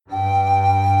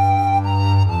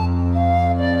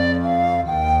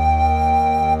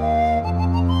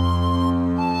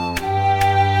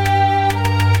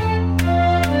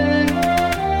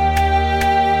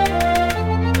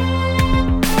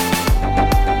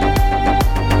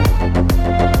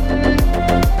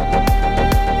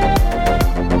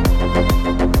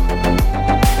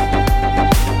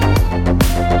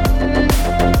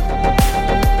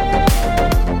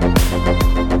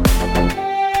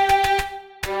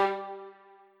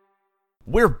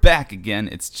We're back again.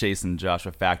 It's Chase and Josh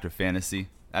with Factor Fantasy.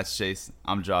 That's Chase.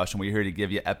 I'm Josh, and we're here to give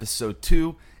you episode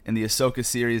 2 in the Ahsoka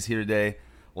series here today.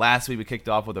 Last week we kicked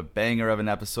off with a banger of an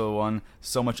episode 1.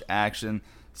 So much action,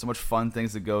 so much fun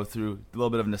things to go through. A little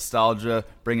bit of nostalgia,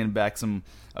 bringing back some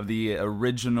of the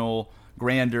original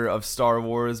grandeur of Star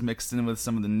Wars mixed in with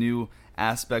some of the new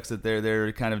aspects that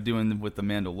they're kind of doing with the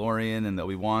Mandalorian and the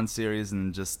Obi-Wan series,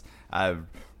 and just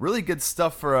really good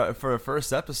stuff for a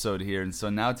first episode here. And so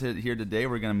now here today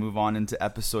we're going to move on into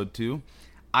episode 2.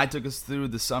 I took us through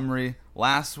the summary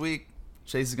last week.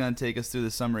 Chase is going to take us through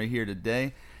the summary here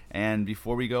today. And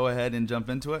before we go ahead and jump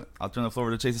into it, I'll turn the floor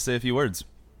over to Chase to say a few words.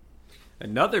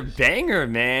 Another banger,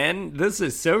 man. This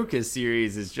Ahsoka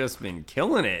series has just been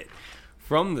killing it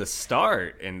from the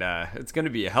start. And it's going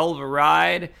to be a hell of a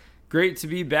ride. Great to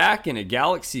be back in a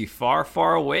galaxy far,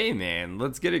 far away, man.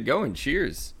 Let's get it going.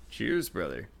 Cheers. Cheers,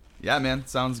 brother. Yeah, man.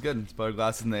 Sounds good. Let's put a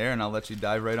glass in the air, and I'll let you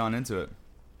dive right on into it.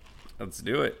 Let's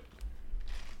do it.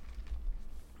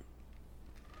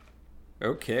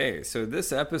 Okay, so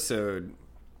this episode,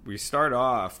 we start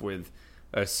off with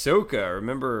Ahsoka.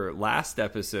 Remember last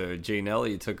episode, Jay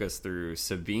Nelly took us through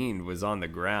Sabine was on the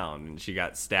ground, and she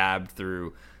got stabbed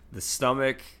through the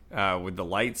stomach with the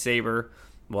lightsaber.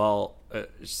 Well,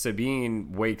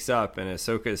 Sabine wakes up, and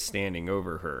Ahsoka is standing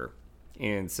over her.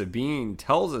 And Sabine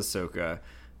tells Ahsoka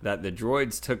that the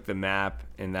droids took the map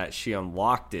and that she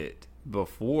unlocked it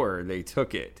before they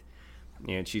took it.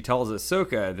 And she tells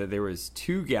Ahsoka that there was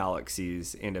 2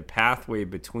 galaxies and a pathway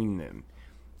between them.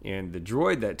 And the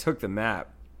droid that took the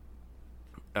map,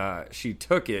 she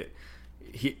took it.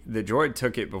 The droid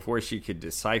took it before she could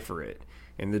decipher it.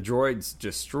 And the droids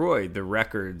destroyed the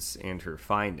records and her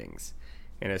findings.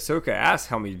 And Ahsoka asks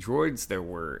how many droids there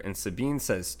were, and Sabine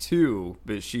says 2,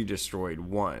 but she destroyed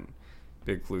 1.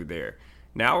 Big clue there.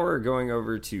 Now we're going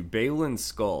over to Baylan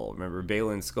Skoll. Remember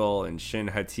Baylan Skoll and Shin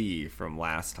Hati from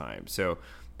last time. So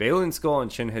Baylan Skoll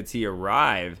and Shin Hati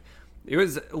arrive. It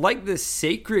was like this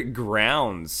sacred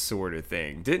grounds sort of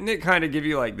thing. Didn't it kind of give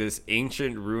you like this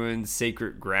ancient ruins,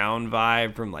 sacred ground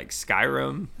vibe from like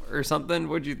Skyrim or something?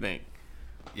 What'd you think?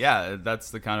 Yeah,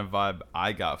 that's the kind of vibe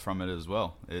I got from it as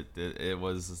well. It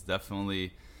was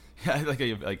definitely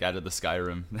like out of the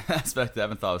Skyrim aspect. I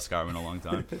haven't thought of Skyrim in a long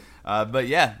time, but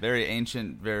yeah, very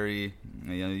ancient, very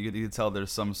you could tell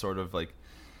there's some sort of like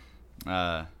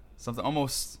something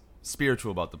almost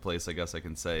spiritual about the place, I guess I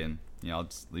can say, and I'll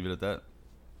just leave it at that.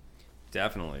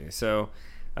 Definitely. So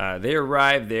they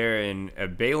arrive there, and a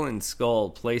Baylan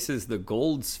Skoll places the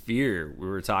gold sphere we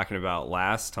were talking about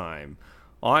last time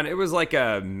on. It was like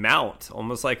a mount,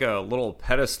 almost like a little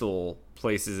pedestal,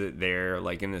 places it there,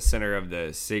 like in the center of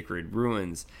the sacred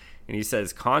ruins. And he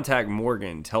says, contact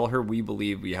Morgan, tell her we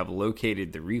believe we have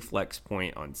located the reflex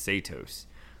point on Satos.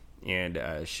 And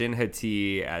Shin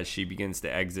Hati, as she begins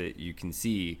to exit, you can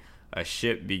see a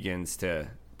ship begins to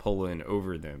pull in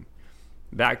over them.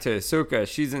 Back to Ahsoka,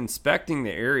 she's inspecting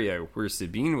the area where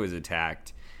Sabine was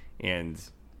attacked, and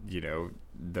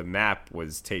the map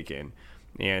was taken.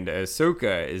 And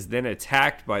Ahsoka is then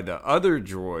attacked by the other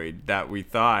droid that we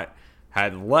thought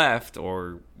had left,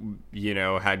 or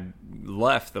had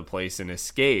left the place and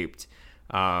escaped,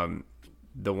 the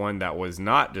one that was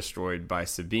not destroyed by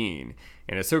Sabine.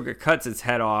 And Ahsoka cuts its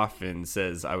head off and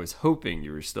says, I was hoping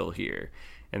you were still here.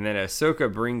 And then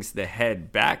Ahsoka brings the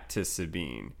head back to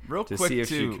Sabine to see if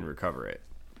she can recover it.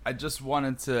 I just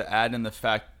wanted to add in the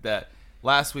fact that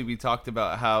last week we talked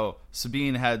about how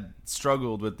Sabine had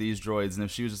struggled with these droids, and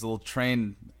if she was just a little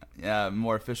trained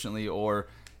more efficiently or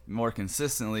more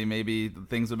consistently, maybe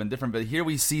things would have been different. But here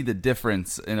we see the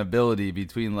difference in ability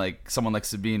between like someone like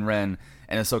Sabine Wren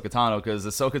and Ahsoka Tano, because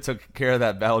Ahsoka took care of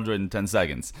that battle droid in 10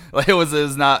 seconds. Like it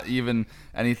was not even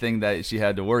anything that she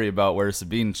had to worry about, where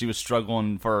Sabine, she was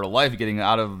struggling for her life getting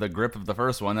out of the grip of the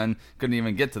first one and couldn't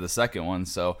even get to the second one.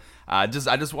 So I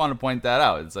just want to point that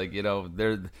out. It's like,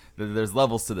 there's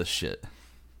levels to this shit.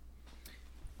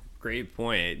 Great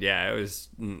point. Yeah, it was,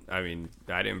 I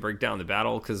didn't break down the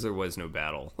battle because there was no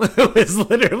battle. It was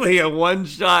literally a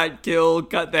one-shot kill,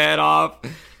 cut the head off,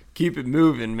 keep it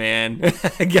moving, man.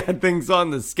 I got things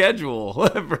on the schedule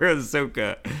for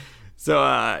Ahsoka.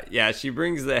 So, she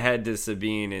brings the head to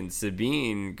Sabine, and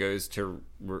Sabine goes to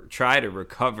try to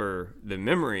recover the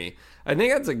memory. I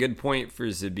think that's a good point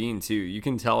for Sabine, too. You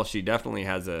can tell she definitely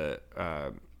has a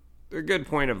good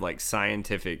point of, like,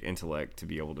 scientific intellect to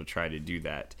be able to try to do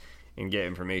that and get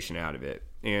information out of it.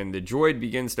 And the droid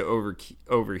begins to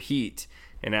overheat,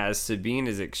 and as Sabine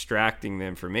is extracting the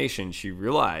information, she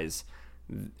realizes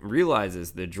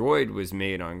the droid was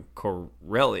made on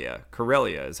Corellia.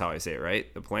 Corellia is how I say it,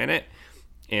 right? The planet.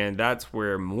 and that's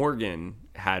where Morgan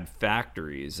had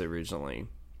factories originally.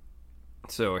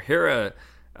 So Hera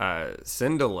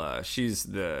Syndulla, she's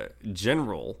the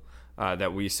general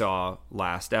that we saw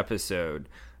last episode.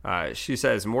 She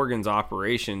says Morgan's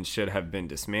operations should have been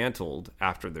dismantled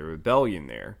after the rebellion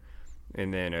there.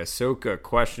 And then Ahsoka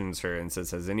questions her and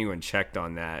says, has anyone checked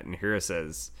on that? And Hera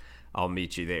says, I'll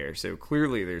meet you there. So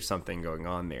clearly there's something going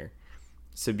on there.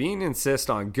 Sabine insists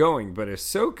on going, but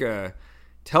Ahsoka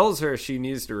tells her she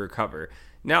needs to recover.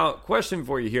 Now, question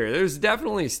for you here. There's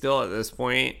definitely still at this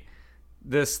point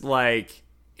this like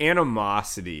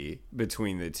animosity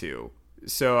between the two.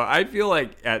 So I feel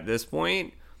like at this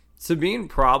point, Sabine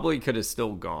probably could have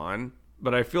still gone,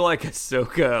 but I feel like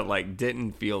Ahsoka like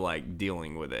didn't feel like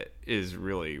dealing with it is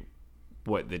really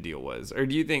what the deal was. Or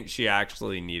do you think she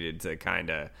actually needed to kind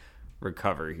of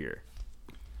recover here?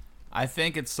 I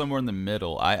think it's somewhere in the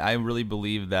middle. I really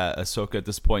believe that Ahsoka at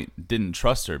this point didn't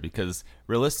trust her, because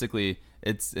realistically,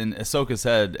 it's in Ahsoka's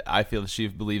head. I feel she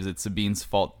believes it's Sabine's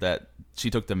fault that she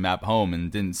took the map home and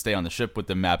didn't stay on the ship with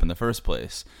the map in the first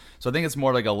place. So I think it's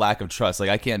more like a lack of trust. Like,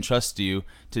 I can't trust you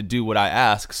to do what I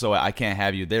ask, so I can't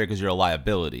have you there because you're a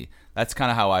liability. That's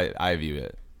kind of how I view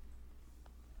it.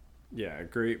 Yeah,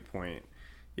 great point.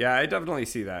 Yeah, I definitely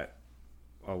see that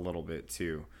a little bit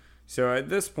too. So at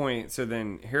this point, so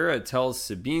then Hera tells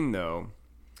Sabine, though,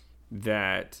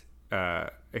 that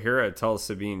Hera tells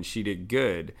Sabine she did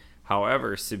good.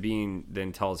 However, Sabine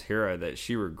then tells Hera that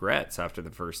she regrets after the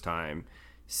first time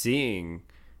seeing,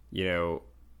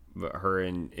 her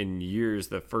in years,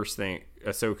 the first thing,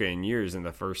 Ahsoka in years, and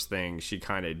the first thing she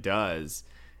kind of does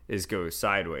is go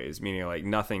sideways, meaning like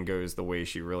nothing goes the way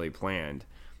she really planned.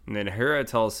 And then Hera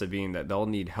tells Sabine that they'll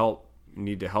need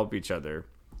to help each other.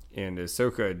 And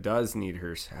Ahsoka does need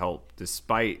her help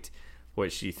despite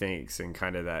what she thinks and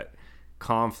kind of that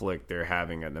conflict they're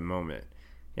having at the moment.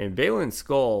 And Baylan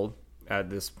Skoll at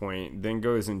this point then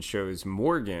goes and shows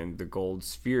Morgan the gold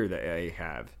sphere that they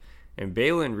have. And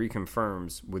Baylan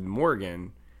reconfirms with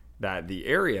Morgan that the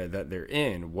area that they're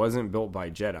in wasn't built by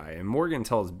Jedi. And Morgan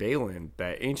tells Baylan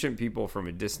that ancient people from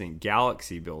a distant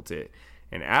galaxy built it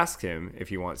and asks him if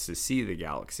he wants to see the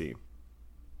galaxy.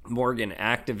 Morgan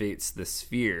activates the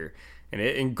sphere and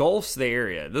it engulfs the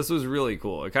area. This was really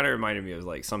cool. It kind of reminded me of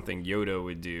like something Yoda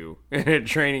would do in a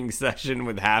training session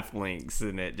with halflings,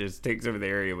 and it just takes over the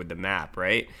area with the map,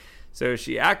 right? So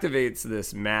she activates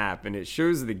this map and it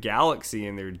shows the galaxy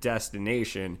and their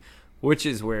destination, which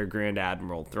is where Grand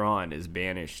Admiral Thrawn is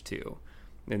banished to.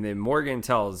 And then Morgan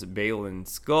tells Baylan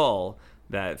Skoll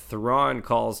that Thrawn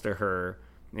calls to her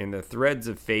and the threads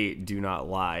of fate do not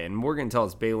lie. And Morgan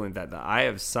tells Baylan that the Eye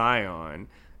of Sion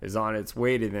is on its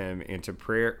way to them and to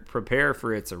prepare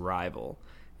for its arrival.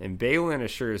 And Baylan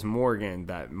assures Morgan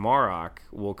that Marrok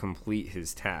will complete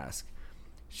his task.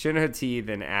 Shin-Hati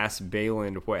then asks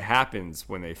Baylan what happens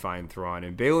when they find Thrawn.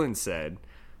 And Baylan said,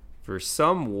 for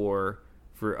some war,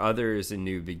 for others a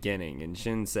new beginning. And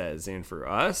Shin says, and for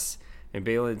us? And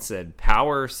Baylan said,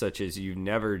 power such as you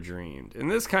never dreamed. And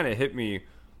this kind of hit me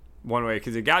one way,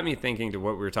 because it got me thinking to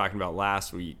what we were talking about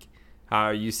last week,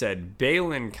 how you said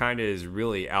Baylan kind of is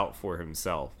really out for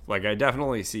himself. Like, I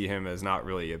definitely see him as not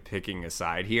really picking a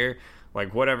side here.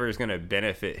 Like, whatever is going to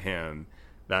benefit him,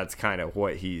 that's kind of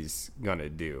what he's going to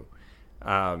do.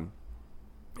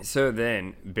 So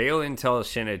then Baylan tells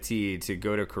Shin-Hati to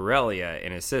go to Corellia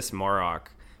and assist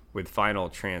Marrok with final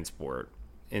transport.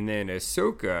 And then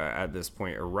Ahsoka at this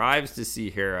point arrives to see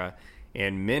Hera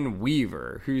and Min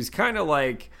Weaver, who's kind of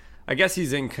like, I guess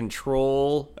he's in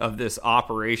control of this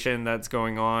operation that's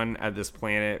going on at this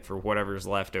planet for whatever's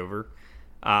left over.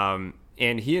 And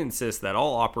he insists that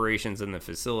all operations in the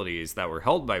facilities that were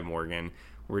held by Morgan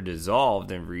were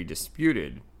dissolved and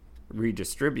redistributed.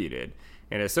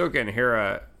 And Ahsoka and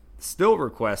Hera still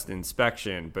request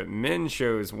inspection, but Min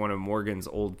shows one of Morgan's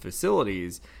old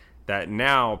facilities that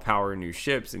now power new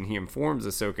ships, and he informs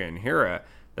Ahsoka and Hera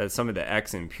that some of the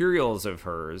ex-Imperials of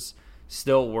hers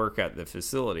still work at the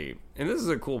facility. And this is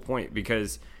a cool point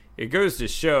because it goes to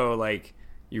show, like,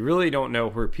 you really don't know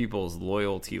where people's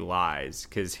loyalty lies,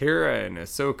 because Hera and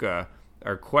Ahsoka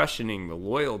are questioning the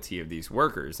loyalty of these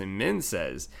workers. And Min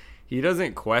says he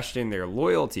doesn't question their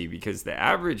loyalty because the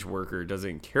average worker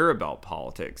doesn't care about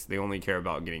politics. They only care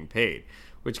about getting paid,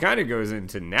 which kind of goes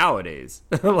into nowadays.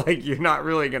 Like, you're not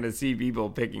really going to see people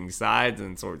picking sides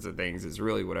and sorts of things. It's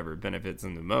really whatever benefits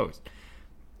them the most.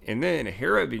 And then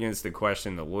Hera begins to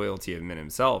question the loyalty of Min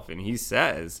himself, and he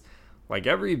says, like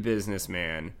every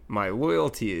businessman, my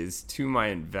loyalty is to my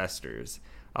investors.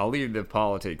 I'll leave the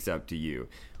politics up to you,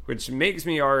 which makes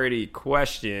me already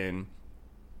question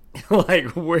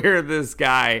like where this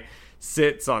guy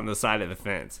sits on the side of the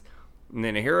fence. And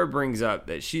then Hera brings up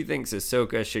that she thinks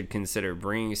Ahsoka should consider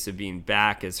bringing Sabine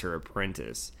back as her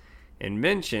apprentice, and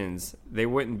mentions they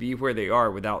wouldn't be where they are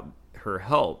without her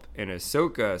help. And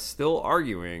Ahsoka, still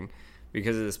arguing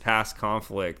because of this past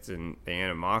conflict and the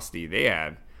animosity they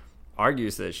have,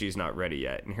 argues that she's not ready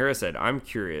yet. And Hera said, I'm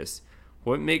curious,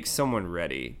 what makes someone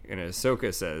ready? And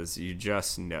Ahsoka says, you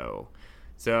just know.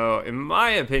 So, in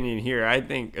my opinion here, I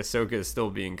think Ahsoka is still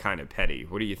being kind of petty.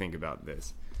 What do you think about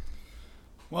this?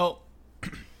 Well,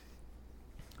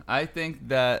 I think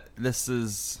that this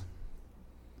is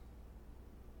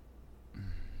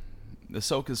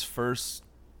Ahsoka's first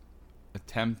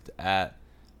attempt at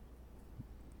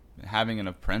having an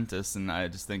apprentice, and I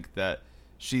just think that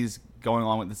she's going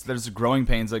along with this. There's growing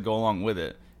pains that go along with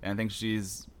it, and I think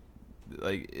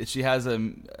she has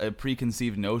a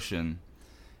preconceived notion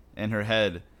in her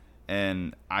head,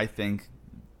 and I think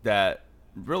that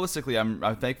realistically, I'm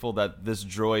thankful that this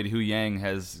droid Hu Yang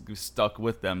has stuck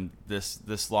with them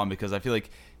this long, because I feel like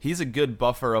he's a good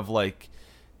buffer of like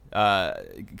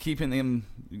keeping them,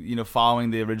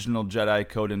 following the original Jedi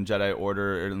code and Jedi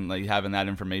order, and like having that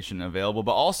information available,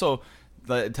 but also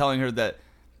telling her that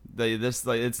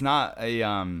it's not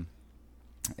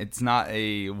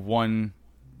a one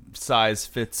size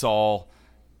fits all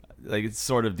like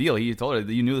sort of deal. He told her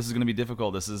that you knew this is going to be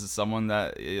difficult. This is someone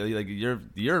that like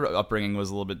your upbringing was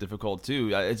a little bit difficult too.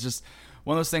 It's just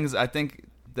one of those things. I think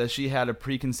that she had a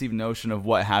preconceived notion of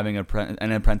what having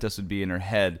an apprentice would be in her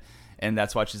head, and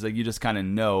that's why she's like, you just kind of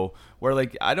know. Where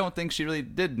like I don't think she really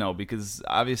did know, because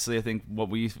obviously I think what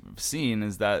we've seen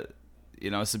is that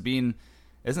Sabine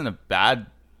isn't a bad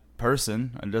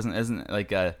person. It isn't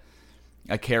like a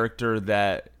character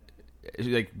that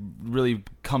like really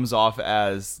comes off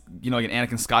as like an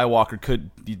Anakin Skywalker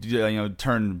could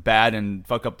turn bad and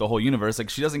fuck up the whole universe. Like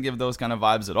she doesn't give those kind of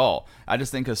vibes at all. I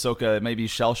just think Ahsoka may be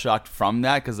shell shocked from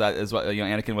that, because that is what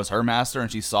Anakin was her master,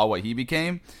 and she saw what he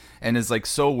became, and is like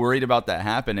so worried about that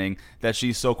happening that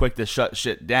she's so quick to shut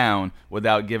shit down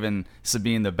without giving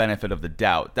Sabine the benefit of the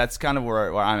doubt. That's kind of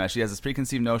where I'm at. She has this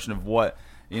preconceived notion of what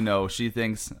she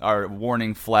thinks are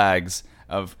warning flags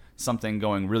of something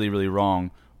going really, really wrong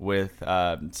with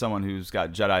someone who's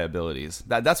got Jedi abilities.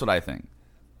 That's what I think.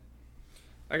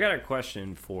 I got a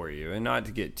question for you, and not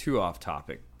to get too off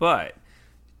topic, but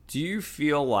do you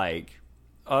feel like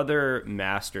other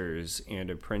masters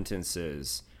and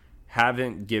apprentices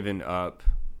haven't given up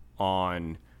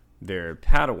on their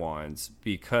Padawans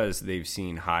because they've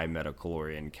seen high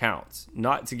metachlorian counts?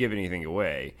 Not to give anything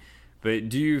away, but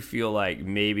do you feel like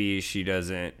maybe she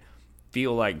doesn't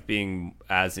feel like being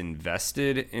as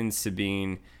invested in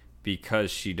Sabine because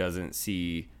she doesn't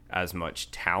see as much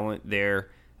talent there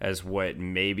as what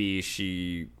maybe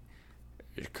she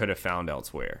could have found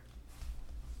elsewhere?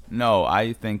 No,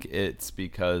 I think it's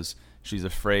because she's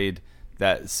afraid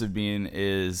that Sabine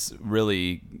is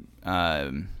really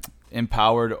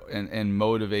empowered and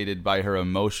motivated by her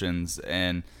emotions,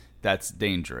 and that's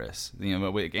dangerous.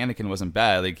 Anakin wasn't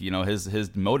bad. Like,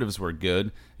 his motives were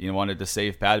good. Wanted to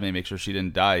save Padme, make sure she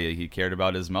didn't die. He cared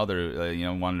about his mother.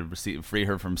 Wanted to free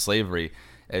her from slavery.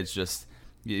 It's just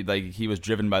like he was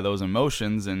driven by those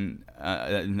emotions, and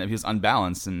he was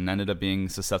unbalanced, and ended up being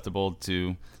susceptible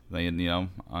to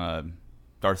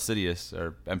Darth Sidious,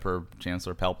 or Emperor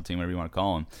Chancellor Palpatine, whatever you want to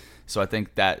call him. So I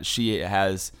think that she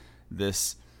has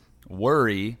this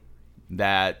worry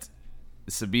that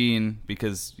Sabine,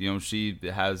 because she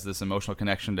has this emotional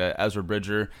connection to Ezra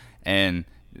Bridger, and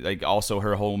like also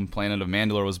her home planet of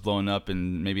Mandalore was blown up,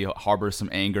 and maybe harbors some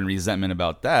anger and resentment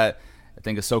about that. I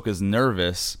think Ahsoka's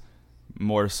nervous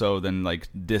more so than like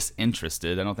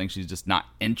disinterested. I don't think she's just not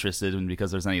interested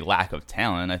because there's any lack of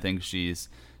talent. I think she's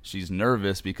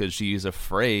nervous because she's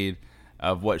afraid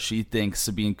of what she thinks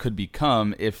Sabine could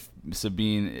become if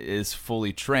Sabine is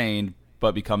fully trained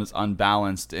but becomes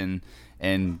unbalanced and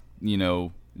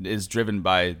is driven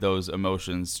by those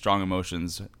emotions, strong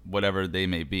emotions, whatever they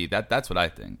may be. That's what I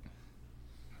think.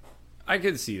 I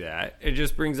could see that. It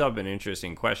just brings up an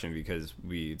interesting question, because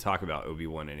we talk about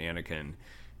Obi-Wan and Anakin.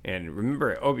 And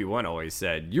remember, Obi-Wan always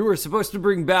said, you were supposed to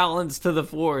bring balance to the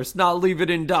Force, not leave it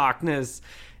in darkness.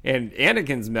 And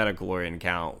Anakin's metachlorian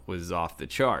count was off the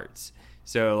charts.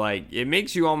 So, like, it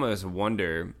makes you almost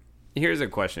wonder. Here's a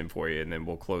question for you, and then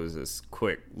we'll close this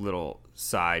quick little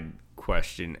side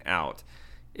question out.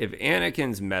 If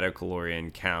Anakin's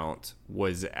metachlorian count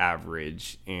was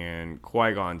average and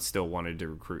Qui-Gon still wanted to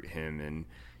recruit him, and,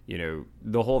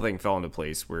 the whole thing fell into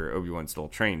place where Obi-Wan still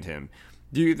trained him,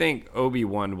 do you think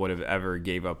Obi-Wan would have ever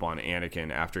gave up on Anakin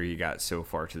after he got so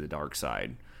far to the dark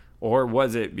side? Or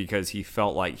was it because he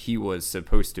felt like he was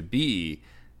supposed to be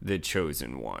the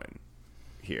chosen one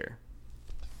here?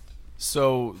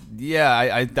 So yeah,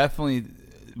 I definitely,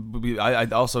 I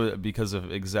also, because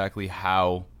of exactly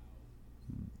how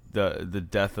the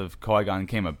death of Qui-Gon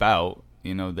came about.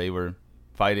 They were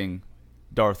fighting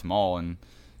Darth Maul and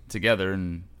together,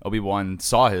 and Obi-Wan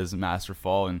saw his master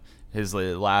fall, and his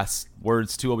last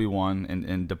words to Obi-Wan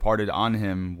and departed on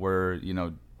him were,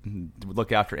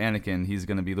 look after Anakin. He's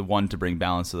going to be the one to bring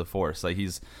balance to the Force.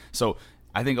 So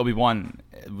I think Obi-Wan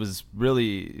was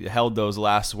really held those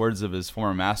last words of his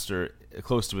former master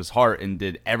close to his heart and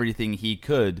did everything he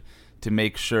could to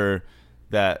make sure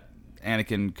that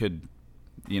Anakin could,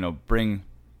 bring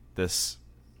this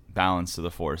balance to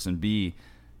the Force and be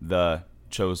the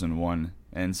chosen one.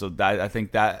 And so I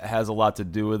think that has a lot to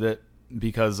do with it,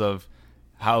 because of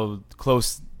how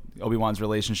close Obi-Wan's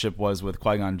relationship was with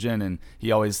Qui-Gon Jinn, and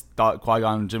he always thought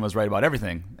Qui-Gon Jinn was right about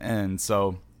everything. And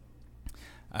so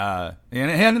and it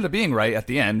ended up being right at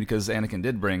the end, because Anakin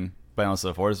did bring balance to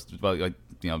the Force, but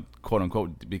quote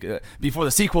unquote, before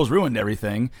the sequels ruined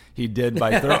everything. He did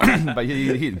by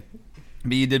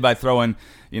he did by throwing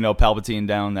Palpatine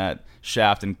down that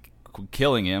shaft and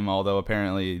killing him, although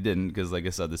apparently he didn't, because like I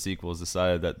said, the sequels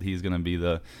decided that he's going to be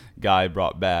the guy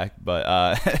brought back.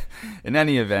 But in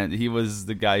any event, he was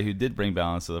the guy who did bring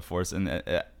balance to the Force, and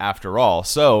after all.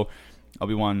 So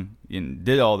Obi-Wan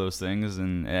did all those things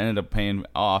and ended up paying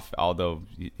off, although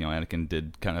Anakin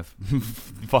did kind of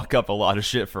fuck up a lot of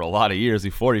shit for a lot of years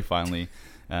before he finally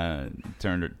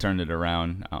turned it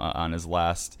around on his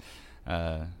last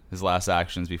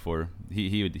actions before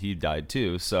he died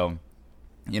too. So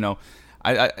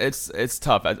it's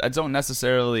tough. I don't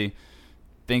necessarily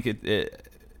think it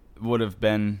would have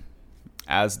been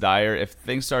as dire if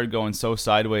things started going so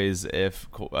sideways. If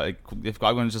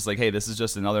Qui-Gon was just like, hey, this is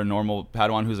just another normal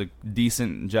Padawan who's a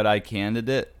decent Jedi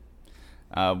candidate,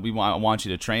 we want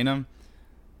you to train him.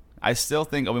 I still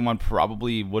think Obi-Wan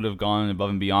probably would have gone above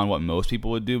and beyond what most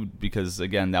people would do, because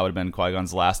again, that would have been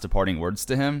Qui-Gon's last departing words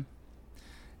to him,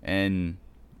 and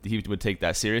he would take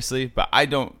that seriously. But I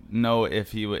don't know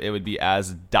if it would be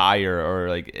as dire, or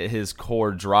like his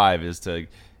core drive is to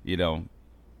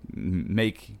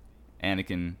make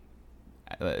Anakin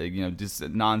just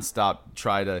nonstop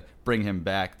try to bring him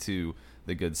back to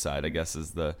the good side, I guess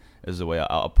is the way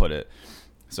I'll put it.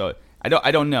 So I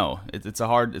don't know. It's a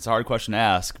hard question to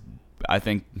ask. I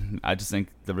just think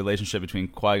the relationship between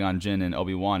Qui-Gon Jinn and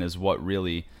Obi-Wan is what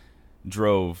really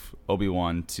drove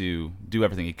Obi-Wan to do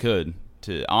everything he could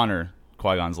to honor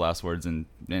Qui-Gon's last words and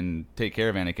take care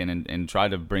of Anakin and try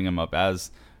to bring him up as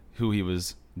who he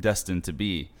was destined to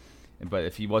be. But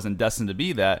if he wasn't destined to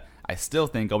be that, I still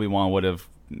think Obi-Wan would have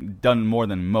done more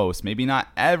than most. Maybe not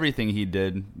everything he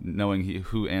did, knowing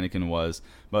who Anakin was,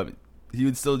 but he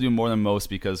would still do more than most,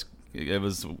 because it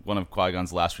was one of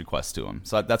Qui-Gon's last requests to him.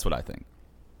 So that's what I think.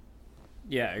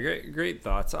 Yeah, great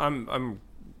thoughts. I'm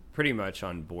pretty much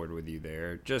on board with you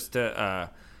there. Just to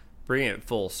bring it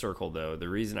full circle, though, the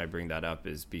reason I bring that up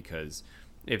is because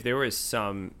if there was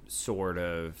some sort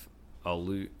of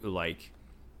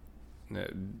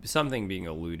something being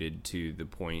alluded to the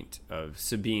point of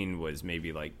Sabine was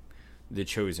maybe like the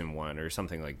chosen one or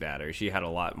something like that, or she had a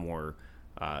lot more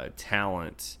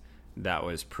talent that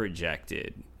was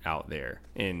projected out there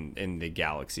in the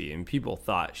galaxy, and people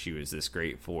thought she was this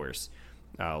great force.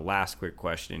 Last quick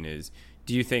question is,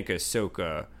 do you think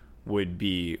Ahsoka would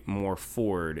be more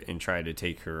forward and try to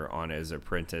take her on as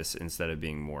apprentice instead of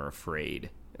being more afraid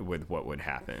with what would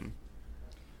happen?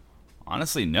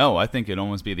 Honestly, no. I think it'd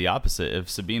almost be the opposite. If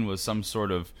Sabine was some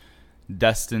sort of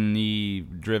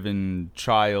destiny-driven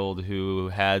child who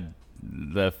had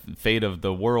the fate of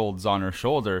the worlds on her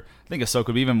shoulder, I think Ahsoka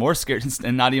would be even more scared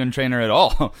and not even train her at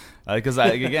all. Because,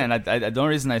 the only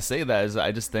reason I say that is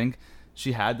I just think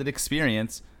she had that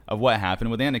experience of what happened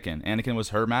with Anakin. Anakin was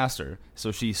her master,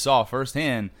 so she saw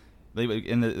firsthand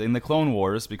in the Clone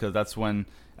Wars, because that's when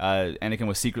Anakin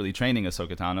was secretly training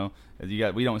Ahsoka Tano.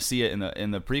 We don't see it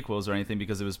in the prequels or anything,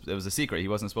 because it was a secret. He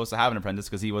wasn't supposed to have an apprentice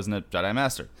because he wasn't a Jedi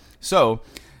Master. So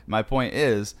my point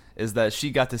is that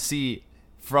she got to see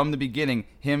from the beginning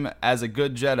him as a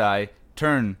good Jedi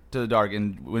turn to the dark,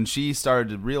 and when she started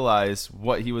to realize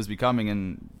what he was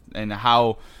becoming and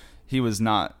how he was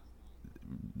not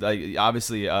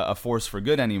obviously a force for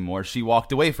good anymore, she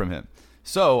walked away from him.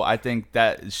 So I think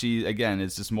that she, again,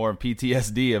 is just more of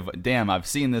PTSD of, damn, I've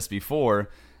seen this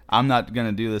before, I'm not going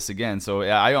to do this again. So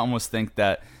I almost think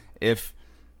that if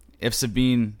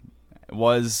Sabine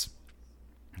was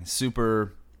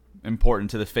super important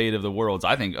to the fate of the worlds,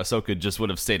 I think Ahsoka just would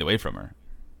have stayed away from her.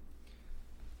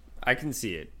 I can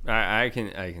see it. I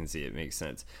can see it. Makes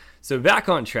sense. So back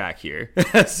on track here.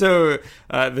 So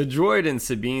the droid in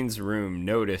Sabine's room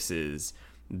notices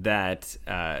that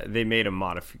they made a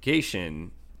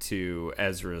modification to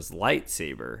Ezra's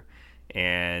lightsaber,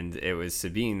 and it was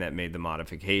Sabine that made the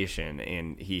modification,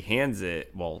 and he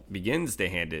begins to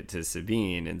hand it to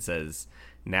Sabine and says,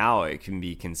 now it can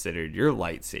be considered your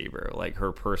lightsaber, like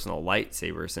her personal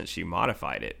lightsaber, since she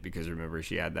modified it, because remember,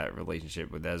 she had that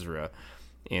relationship with Ezra.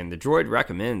 And the droid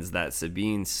recommends that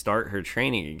Sabine start her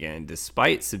training again,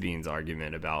 despite Sabine's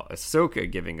argument about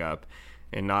Ahsoka giving up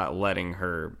and not letting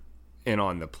her in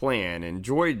on the plan. And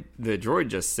the droid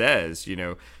just says,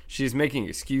 she's making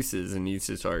excuses and needs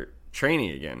to start training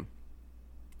again.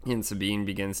 And Sabine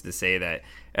begins to say that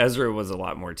Ezra was a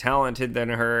lot more talented than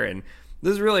her. And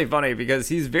this is really funny because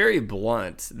he's very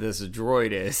blunt, this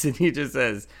droid is. And he just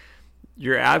says,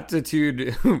 your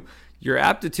aptitude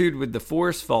with the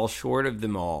Force falls short of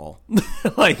them all.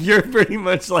 Like, you're pretty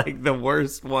much like the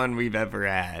worst one we've ever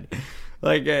had.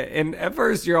 Like, and at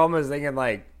first you're almost thinking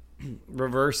like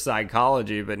reverse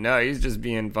psychology, but no, he's just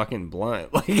being fucking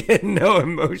blunt. Like, no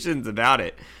emotions about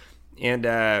it. And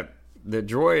the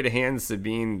droid hands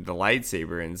Sabine the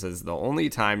lightsaber and says, the only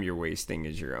time you're wasting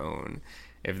is your own.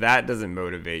 If that doesn't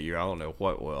motivate you, I don't know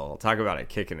what will. Talk about a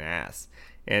kick in the ass.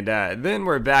 And then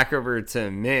we're back over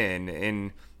to Min,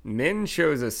 and Min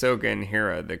shows Ahsoka and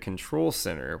Hera the control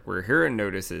center, where Hera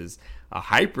notices a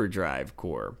hyperdrive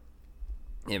core.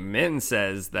 And Min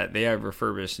says that they have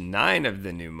refurbished 9 of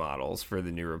the new models for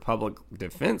the New Republic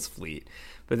Defense Fleet.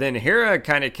 But then Hera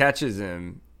kind of catches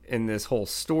him in this whole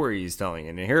story he's telling.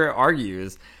 And Hera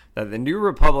argues that the New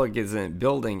Republic isn't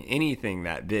building anything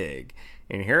that big.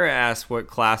 And Hera asks what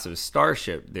class of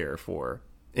starship they're for.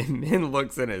 And Min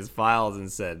looks in his files and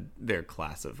said, they're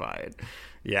classified.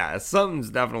 Yeah, something's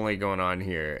definitely going on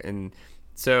here. And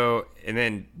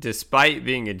then despite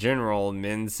being a general,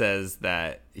 Min says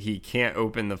that he can't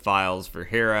open the files for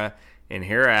Hera. And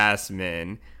Hera asks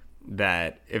Min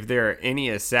that if there are any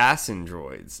assassin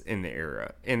droids in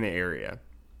the area.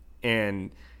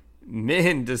 And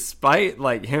Min, despite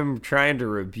like him trying to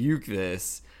rebuke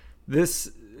this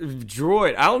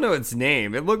droid, I don't know its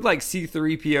name. It looked like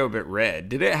C-3PO but red.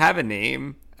 Did it have a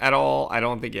name at all? I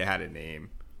don't think it had a name.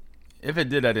 If it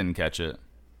did, I didn't catch it.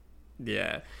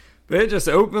 Yeah. But it just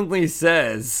openly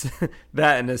says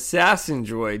that an assassin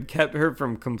droid kept her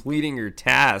from completing her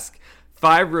task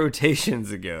 5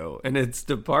 rotations ago, and it's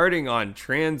departing on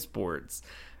transports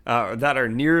that are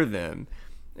near them.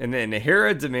 And then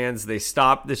Hera demands they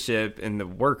stop the ship, and the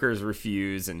workers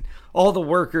refuse, and all the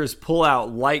workers pull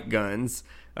out light guns,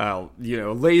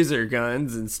 laser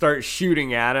guns, and start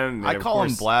shooting at him. I call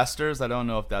them blasters. I don't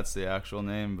know if that's the actual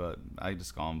name, but I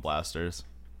just call them blasters.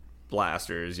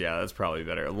 Blasters, yeah, that's probably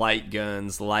better. Light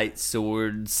guns, light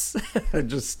swords.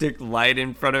 Just stick light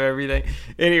in front of everything.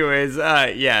 Anyways,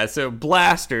 so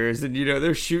blasters, and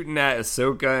they're shooting at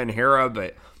Ahsoka and Hera,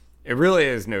 but it really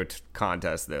is no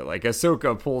contest, though. Like,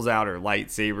 Ahsoka pulls out her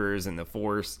lightsabers, and the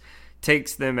Force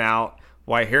takes them out,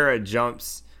 while Hera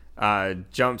jumps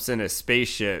in a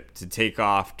spaceship to take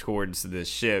off towards the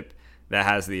ship that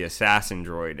has the assassin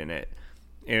droid in it.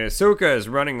 And Ahsoka is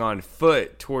running on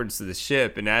foot towards the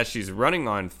ship, and as she's running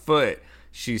on foot,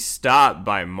 she's stopped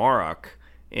by Marrok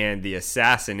and the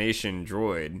assassination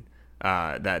droid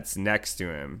that's next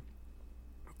to him.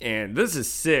 And this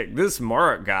is sick. This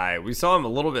Marrok guy, we saw him a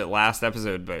little bit last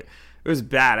episode, but it was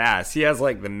badass. He has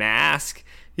like the mask.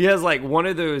 He has like one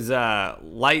of those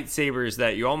lightsabers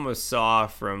that you almost saw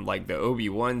from like the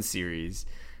Obi-Wan series.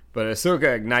 But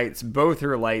Ahsoka ignites both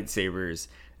her lightsabers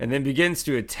and then begins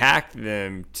to attack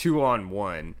them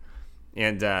 2-on-1.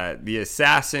 And the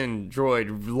assassin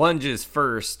droid lunges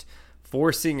first,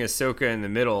 forcing Ahsoka in the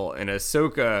middle. And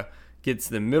Ahsoka gets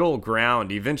the middle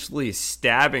ground, eventually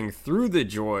stabbing through the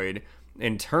droid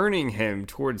and turning him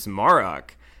towards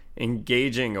Marrok,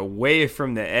 engaging away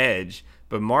from the edge.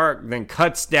 But Marrok then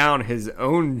cuts down his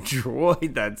own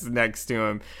droid that's next to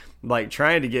him, like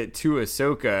trying to get to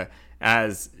Ahsoka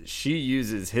as she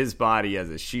uses his body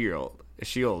as a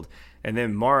shield. And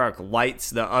then Marrok lights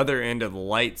the other end of the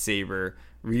lightsaber,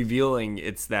 revealing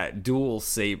it's that dual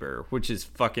saber, which is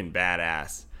fucking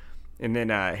badass. And then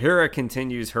Hera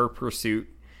continues her pursuit,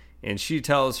 and she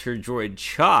tells her droid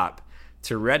Chop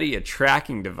to ready a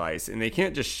tracking device. And they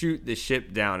can't just shoot the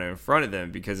ship down in front of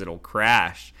them because it'll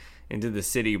crash into the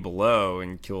city below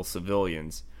and kill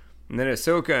civilians. And then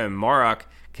Ahsoka and Marrok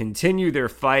continue their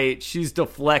fight. She's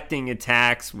deflecting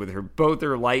attacks with both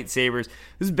her lightsabers.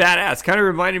 This is badass. Kind of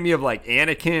reminded me of like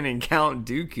Anakin and Count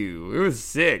Dooku. It was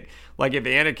sick. Like if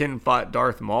Anakin fought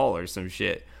Darth Maul or some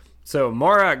shit. So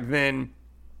Marrok then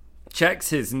checks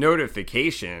his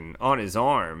notification on his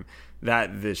arm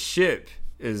that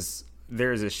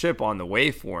there's a ship on the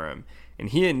way for him. and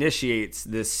he initiates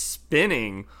this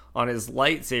spinning on his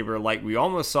lightsaber like we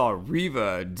almost saw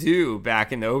Reva do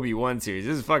back in the Obi-Wan series.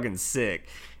 This is fucking sick.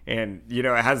 And, it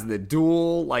has the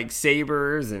dual,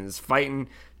 sabers and is fighting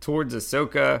towards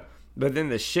Ahsoka. But then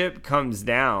the ship comes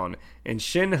down, and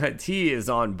Shin Hati is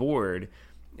on board.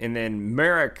 And then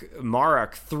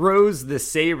Marrok throws the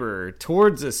saber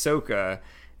towards Ahsoka,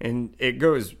 and it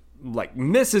goes,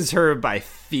 misses her by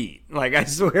feet. I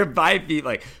swear, by feet,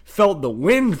 felt the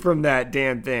wind from that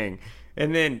damn thing.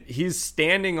 And then he's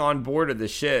standing on board of the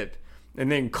ship,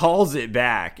 and then calls it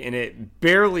back, and it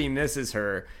barely misses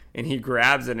her, and he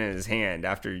grabs it in his hand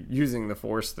after using the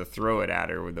Force to throw it at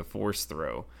her with the Force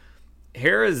throw.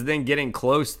 Hera's then getting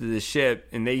close to the ship,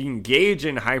 and they engage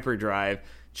in hyperdrive.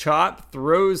 Chop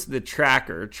throws the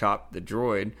tracker, Chop the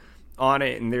droid, on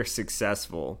it, and they're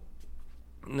successful.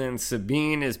 And then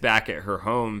Sabine is back at her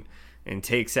home and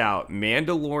takes out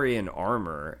Mandalorian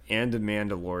armor and a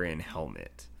Mandalorian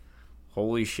helmet.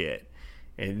 Holy shit.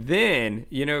 And then,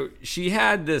 she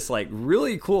had this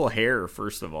really cool hair,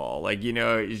 first of all.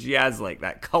 She has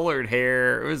that colored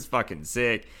hair. It was fucking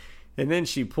sick. And then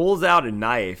she pulls out a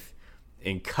knife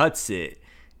and cuts it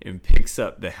and picks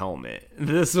up the helmet.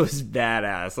 This was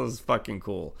badass. That was fucking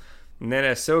cool. And then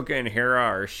Ahsoka and Hera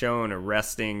are shown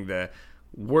arresting the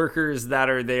workers that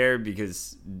are there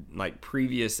because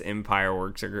previous Empire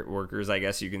workers, I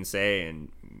guess you can say.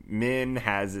 And Min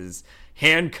has his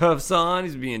handcuffs on.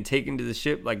 He's being taken to the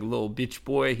ship like a little bitch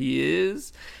boy he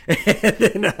is. And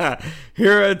then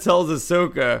Hera tells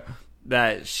Ahsoka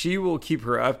that she will keep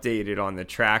her updated on the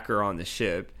tracker on the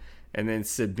ship. And then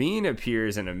Sabine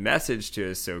appears in a message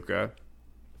to Ahsoka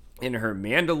in her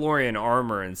Mandalorian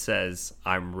armor and says,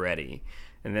 "I'm ready."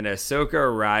 And then Ahsoka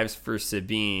arrives for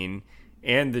Sabine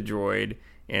and the droid,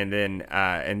 and then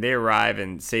and they arrive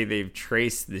and say they've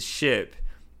traced the ship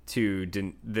to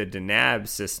the Denab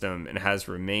system and has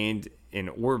remained in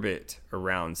orbit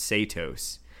around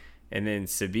Satos. And then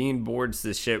Sabine boards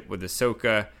the ship with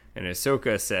Ahsoka, and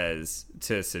Ahsoka says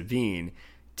to Sabine,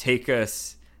 "Take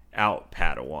us out,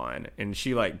 Padawan." And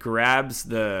she grabs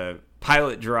the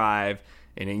pilot drive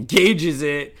and engages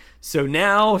it. So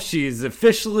now she's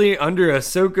officially under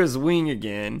Ahsoka's wing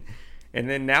again. And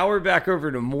then now we're back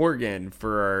over to Morgan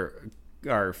for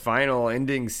our final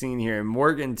ending scene here. And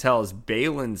Morgan tells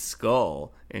Baylan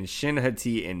Skull and Shin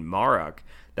Hati and Marrok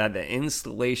that the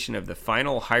installation of the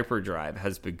final hyperdrive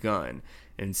has begun,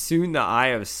 and soon the Eye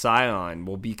of Sion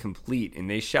will be complete, and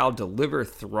they shall deliver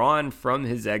Thrawn from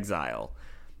his exile.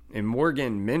 And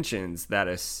Morgan mentions that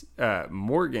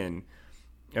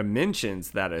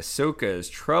Ahsoka is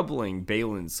troubling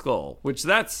Baylan Skull, which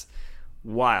that's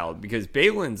wild because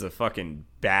Baylan's a fucking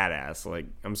badass.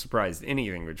 I'm surprised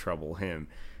anything would trouble him.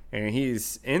 And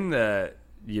he's in the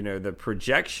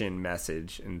projection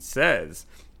message and says,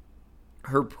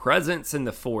 "Her presence in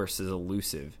the Force is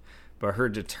elusive, but her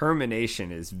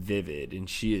determination is vivid, and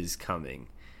she is coming."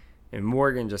 And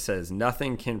Morgan just says,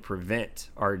 "Nothing can prevent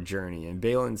our journey." And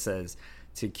Baylan says,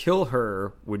 "To kill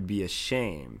her would be a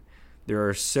shame. There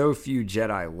are so few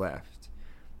Jedi left."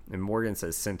 And Morgan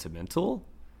says, "Sentimental?"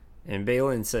 And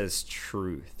Baylan says,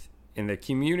 "Truth." And the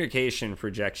communication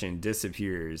projection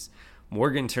disappears.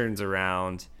 Morgan turns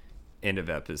around. End of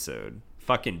episode.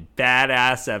 Fucking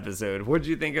badass episode. What did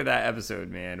you think of that episode,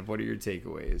 man? What are your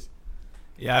takeaways?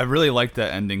 Yeah, I really liked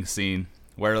that ending scene.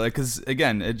 Where, because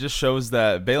again, it just shows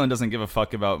that Baylan doesn't give a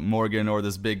fuck about Morgan or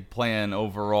this big plan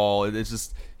overall. It's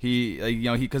just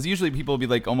because usually people will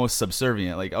be almost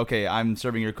subservient, okay, I'm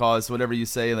serving your cause, whatever you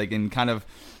say, and kind of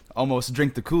almost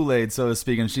drink the Kool-Aid, so to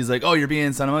speak. And she's like, "Oh, you're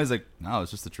being sentimental." He's like, "No,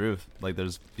 it's just the truth.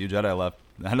 There's few Jedi left."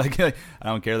 I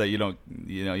don't care that you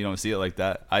don't see it like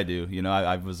that. I do.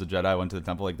 I was a Jedi. I went to the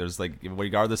temple. There's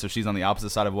regardless if she's on the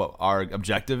opposite side of what our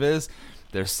objective is,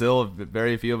 there's still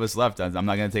very few of us left. I'm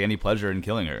not going to take any pleasure in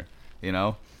killing her,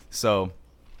 So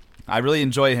I really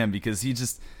enjoy him because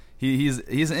he's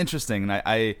interesting, and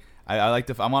I like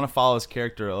to. I want to follow his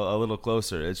character a little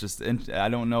closer. It's just I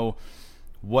don't know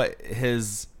what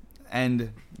his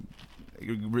end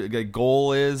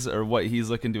goal is or what he's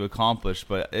looking to accomplish,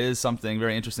 but it is something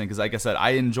very interesting because, like I said,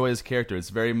 I enjoy his character. It's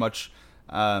very much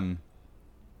a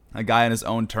guy on his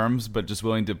own terms, but just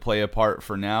willing to play a part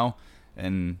for now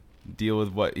and deal with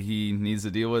what he needs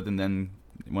to deal with, and then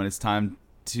when it's time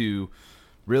to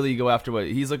really go after what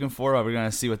he's looking for, we're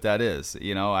gonna see what that is.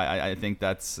 I think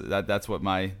that's what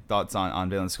my thoughts on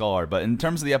Baylan Skull are. But in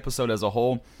terms of the episode as a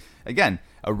whole, again,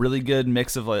 a really good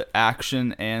mix of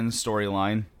action and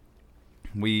storyline.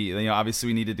 We obviously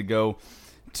we needed to go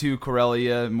to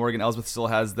Corellia. Morgan Elsbeth still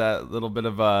has that little bit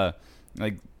of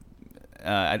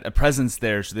a presence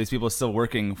there. So these people are still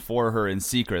working for her in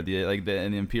secret. The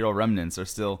Imperial remnants are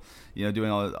still, doing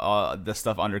all the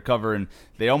stuff undercover, and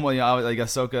they almost, like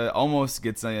Ahsoka almost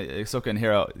gets Ahsoka and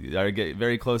Hera get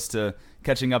very close to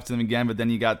catching up to them again. But then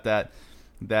you got that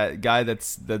guy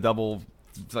that's the double.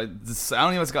 I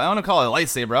don't want to call it a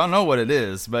lightsaber. I don't know what it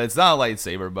is, but it's not a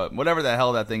lightsaber. But whatever the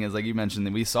hell that thing is, like you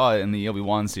mentioned, we saw it in the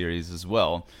Obi-Wan series as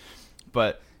well.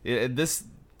 But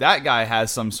that guy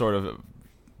has some sort of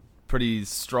pretty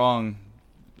strong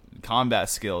combat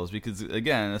skills, because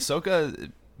again,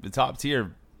 Ahsoka, the top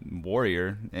tier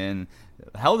warrior, and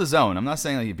held his own. I'm not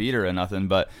saying that he beat her or nothing,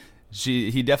 but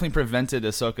he definitely prevented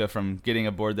Ahsoka from getting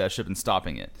aboard that ship and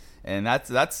stopping it. And that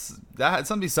had something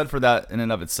to be said for that in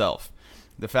and of itself.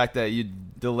 The fact that you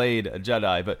delayed a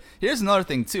Jedi. But here's another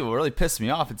thing too, what really pissed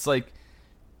me off. It's like,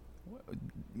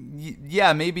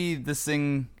 yeah, maybe this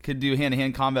thing could do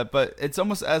hand-to-hand combat, but it's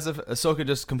almost as if Ahsoka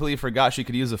just completely forgot she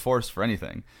could use the Force for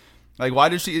anything. Like, why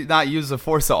did she not use the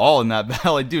Force at all in that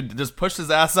battle? Like, dude, just push his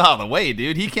ass out of the way,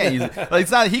 dude. He can't use it. Like,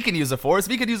 it's not he can use the Force.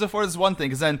 If he could use the Force, it's one thing,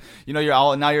 because then,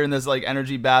 you're in this, like,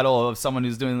 energy battle of someone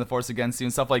who's doing the Force against you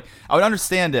and stuff. Like, I would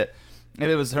understand it if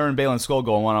it was her and Baylan Skoll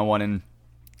going one-on-one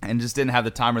and just didn't have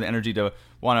the time or the energy to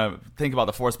want to think about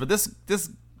the Force. But this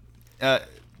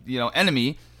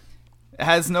enemy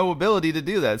has no ability to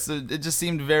do that. So it just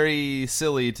seemed very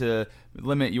silly to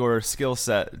limit your skill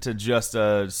set to just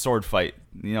a sword fight,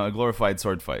 a glorified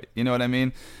sword fight. You know what I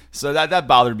mean? So that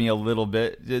bothered me a little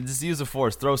bit. Just use the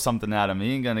Force, throw something at him.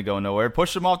 He ain't gonna go nowhere.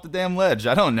 Push him off the damn ledge.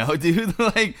 I don't know, dude.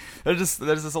 Like, there's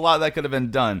just a lot that could have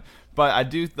been done. But I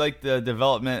do like the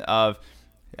development of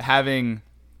having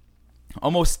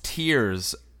almost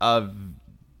tiers of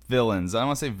villains. I don't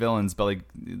want to say villains, but like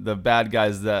the bad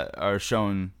guys that are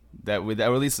shown, that or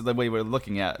at least the way we're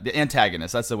looking at the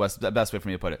antagonists. That's the best way for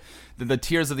me to put it. The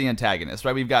tiers of the antagonists,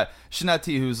 right? We've got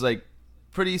Shin-Hati, who's like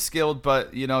pretty skilled, but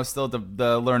still at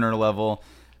the learner level.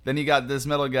 Then you got this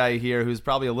middle guy here, who's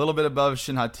probably a little bit above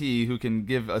Shin-Hati, who can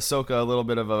give Ahsoka a little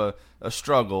bit of a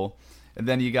struggle. And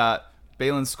then you got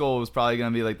Baylan Skoll, who's probably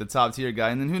going to be like the top tier guy,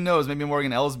 and then who knows? Maybe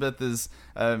Morgan Elsbeth is.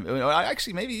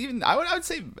 Actually, maybe even I would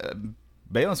say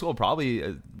Baylan Skoll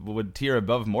probably would tier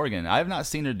above Morgan. I have not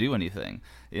seen her do anything.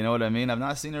 You know what I mean? I've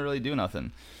not seen her really do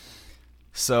nothing.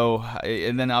 So,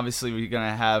 and then obviously we're going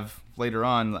to have later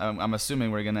on. I'm assuming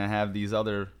we're going to have these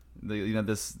other.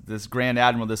 This Grand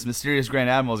Admiral, this mysterious Grand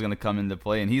Admiral is going to come into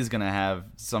play, and he's going to have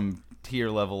some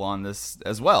tier level on this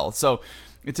as well. So,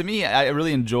 to me, I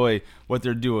really enjoy what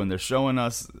they're doing. They're showing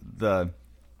us the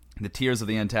tiers of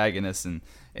the antagonists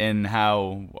and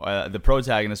how the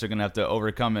protagonists are going to have to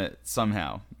overcome it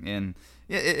somehow. And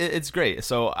it's great.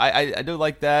 So I do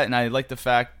like that, and I like the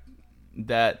fact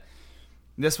that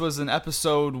this was an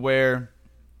episode where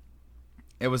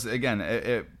it was, again,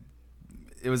 it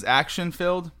was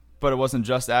action-filled, but it wasn't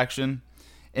just action.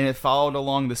 And it followed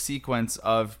along the sequence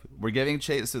of we're getting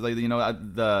chased. Like,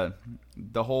 the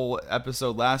whole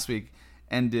episode last week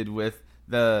ended with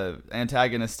the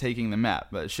antagonist taking the map,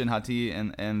 but Shin-Hati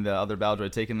and the other battle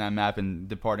droid taking that map and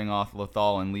departing off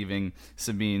Lothal and leaving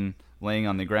Sabine laying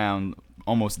on the ground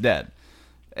almost dead.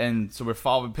 And so we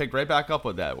pick right back up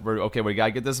with that. We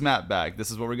gotta get this map back.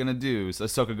 This is what we're gonna do. So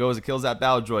Ahsoka goes and kills that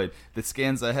battle droid that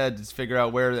scans ahead to figure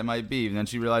out where it might be. And then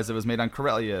she realized it was made on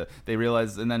Corellia. They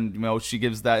realized, and then she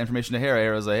gives that information to Hera.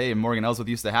 Hera's like, hey, Morgan Elsbeth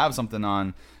used to have something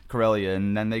on Corellia,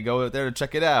 and then they go out there to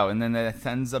check it out, and then it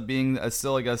ends up being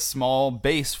still like a small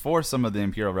base for some of the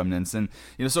Imperial remnants. And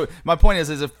so my point is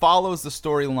it follows the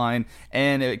storyline,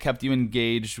 and it kept you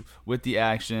engaged with the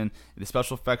action. The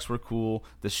special effects were cool,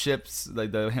 the ships,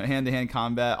 like the hand-to-hand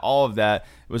combat, all of that,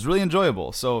 it was really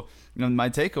enjoyable. So my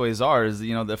takeaways are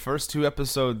the first two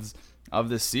episodes of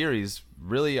this series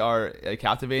really are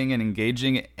captivating and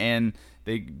engaging, and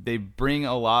they bring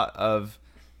a lot of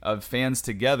fans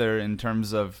together in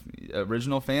terms of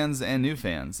original fans and new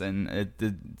fans, and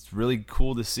it's really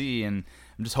cool to see. And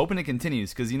I'm just hoping it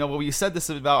continues, because we said this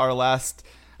about our last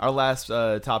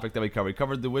topic that we covered. We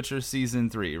covered The Witcher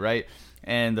season 3, right?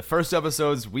 And the first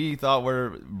episodes we thought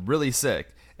were really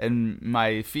sick. And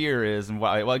my fear is,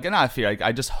 not fear,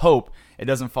 I just hope it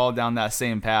doesn't fall down that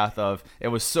same path of it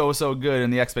was so good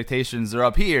and the expectations are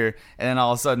up here, and then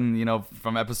all of a sudden,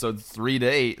 from episode 3 to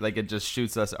 8, like it just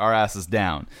shoots our asses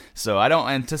down. So I don't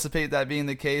anticipate that being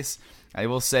the case. I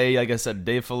will say, like I said,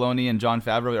 Dave Filoni and Jon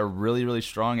Favreau are really, really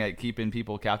strong at keeping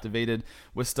people captivated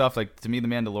with stuff. Like, to me, The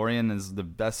Mandalorian is the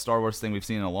best Star Wars thing we've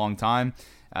seen in a long time.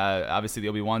 Obviously, the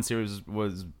Obi-Wan series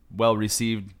was well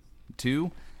received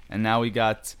too. And now we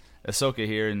got Ahsoka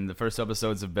here, and the first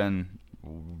episodes have been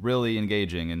really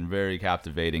engaging and very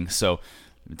captivating. So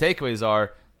the takeaways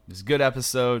are, it's a good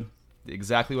episode,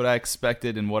 exactly what I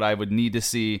expected and what I would need to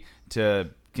see to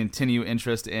continue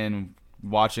interest in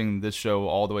watching this show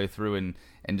all the way through, and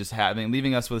just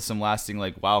leaving us with some lasting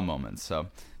like wow moments. So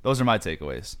those are my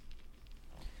takeaways.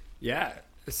 Yeah,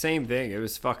 same thing. It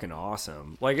was fucking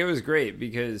awesome. Like, it was great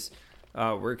because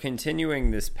we're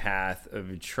continuing this path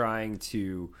of trying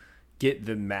to get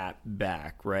the map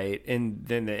back, right? And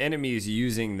then the enemy is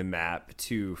using the map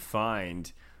to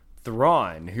find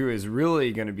Thrawn, who is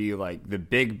really going to be like the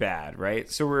big bad,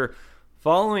 right? So we're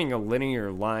following a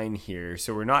linear line here,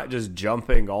 so we're not just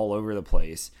jumping all over the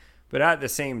place, but at the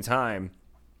same time,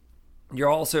 you're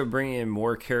also bringing in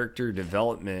more character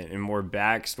development and more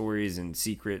backstories and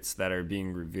secrets that are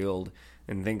being revealed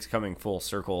and things coming full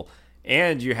circle.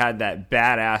 And you had that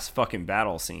badass fucking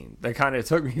battle scene that kind of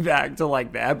took me back to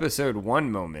like the episode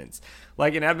 1 moments,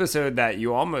 like an episode that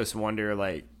you almost wonder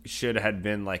like should have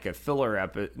been like a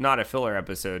not a filler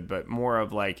episode, but more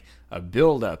of like a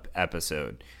build-up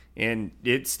episode. And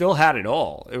it still had it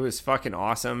all. It was fucking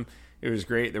awesome. It was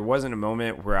great. There wasn't a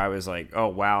moment where I was like, oh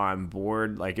wow, I'm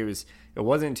bored. Like, it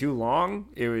wasn't too long.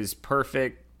 It was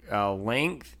perfect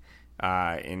length,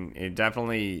 and it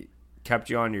definitely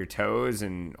kept you on your toes,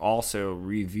 and also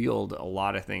revealed a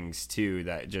lot of things too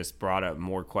that just brought up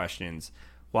more questions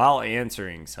while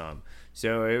answering some.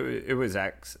 So it was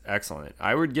excellent.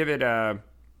 I would give it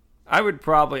I would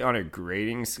probably, on a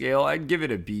grading scale, I'd give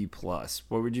it a B+. What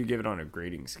would you give it on a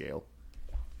grading scale?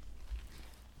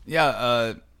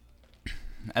 Yeah,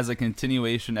 as a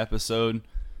continuation episode,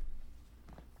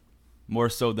 more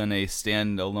so than a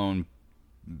standalone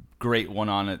great one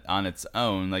on its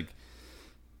own. Like,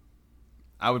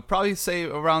 I would probably say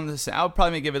around this. I would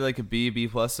probably give it like a B+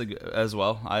 as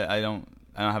well. I don't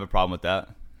have a problem with that.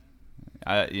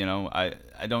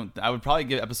 I would probably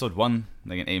give episode 1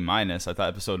 like an A-. I thought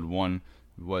episode 1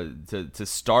 was to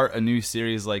start a new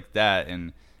series like that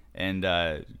and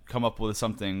come up with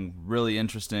something really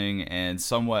interesting and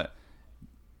somewhat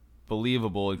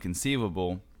believable and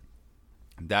conceivable.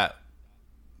 That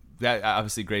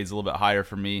obviously grades a little bit higher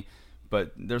for me,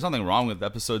 but there's nothing wrong with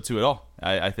episode 2 at all.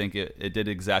 I think it did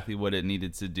exactly what it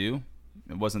needed to do.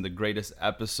 It wasn't the greatest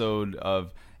episode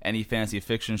of any fantasy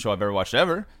fiction show I've ever watched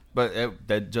ever, but it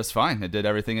did just fine. It did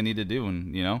everything it needed to do,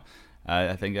 and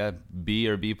I think a B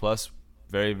or B+,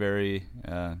 very, very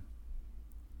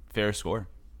fair score.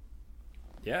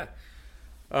 Yeah.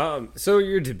 So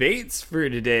your debates for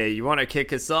today, you want to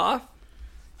kick us off?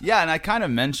 Yeah, and I kind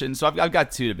of mentioned, so I've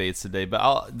got 2 debates today,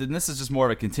 but this is just more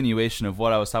of a continuation of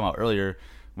what I was talking about earlier,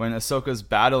 when Ahsoka's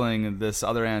battling this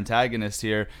other antagonist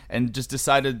here and just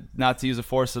decided not to use the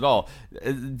Force at all.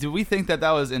 Do we think that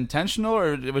was intentional,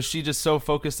 or was she just so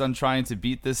focused on trying to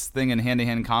beat this thing in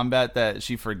hand-to-hand combat that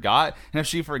she forgot? And if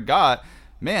she forgot,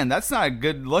 man, that's not a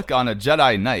good look on a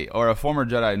Jedi Knight or a former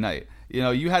Jedi Knight.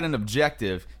 You had an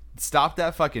objective. Stop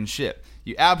that fucking ship.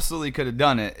 You absolutely could have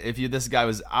done it if this guy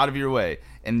was out of your way.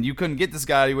 And you couldn't get this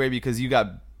guy out of your way because you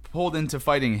got pulled into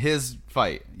fighting his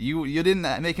fight. You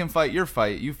didn't make him fight your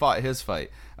fight. You fought his fight.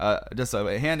 Just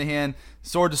a hand-to-hand,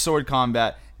 sword-to-sword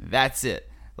combat. That's it.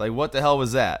 Like, what the hell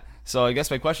was that? So I guess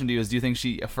my question to you is, do you think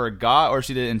she forgot, or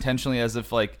she did it intentionally, as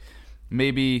if like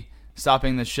maybe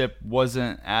stopping the ship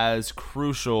wasn't as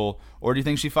crucial, or do you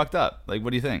think she fucked up? Like,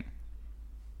 what do you think?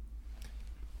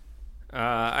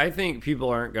 I think people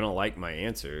aren't going to like my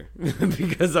answer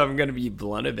because I'm going to be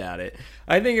blunt about it.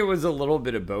 I think it was a little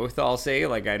bit of both, I'll say.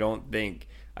 Like, I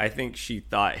think she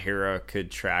thought Hera could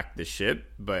track the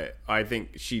ship, but I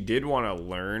think she did want to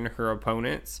learn her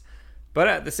opponents. But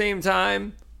at the same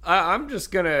time, I'm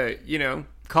just going to,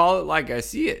 call it like I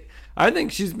see it. I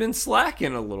think she's been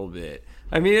slacking a little bit.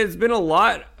 I mean, it's been a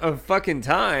lot of fucking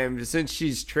time since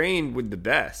she's trained with the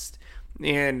best.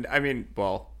 And, I mean,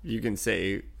 well, you can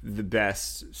say the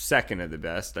best, second of the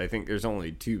best. I think there's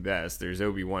only 2 best. There's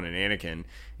Obi-Wan and Anakin,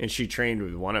 and she trained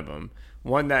with one of them.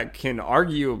 One that can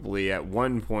arguably, at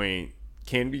one point,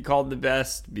 can be called the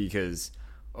best because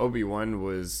Obi-Wan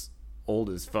was old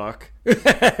as fuck.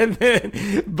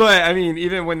 But, I mean,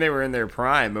 even when they were in their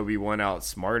prime, Obi-Wan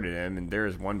outsmarted him. And there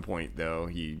was one point, though,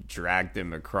 he dragged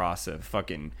him across a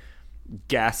fucking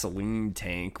gasoline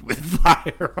tank with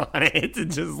fire on it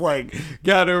and just like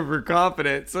got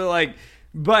overconfident. So like,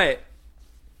 but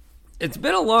it's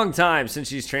been a long time since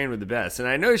she's trained with the best, and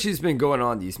I know she's been going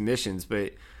on these missions,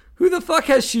 but who the fuck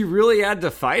has she really had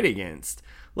to fight against?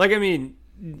 Like, I mean,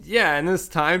 yeah, in this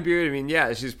time period, I mean,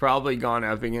 yeah, she's probably gone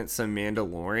up against some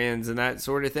Mandalorians and that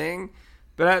sort of thing,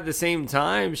 but at the same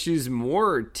time, she's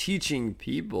more teaching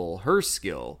people her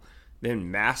skill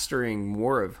than mastering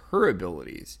more of her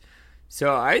abilities.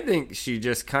 So I think she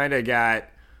just kind of got,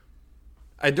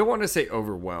 I don't want to say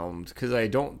overwhelmed, because I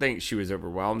don't think she was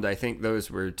overwhelmed. I think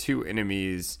those were two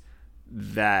enemies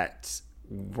that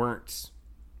weren't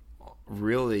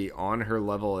really on her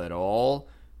level at all,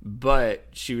 but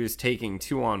she was taking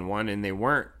 2-on-1, and they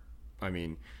weren't. I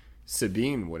mean,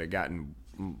 Sabine would have gotten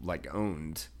like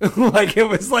owned. Like, it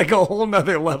was like a whole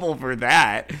nother level for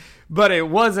that, but it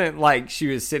wasn't like she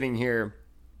was sitting here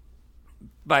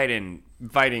fighting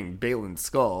Balin's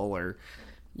skull, or,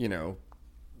 you know,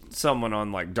 someone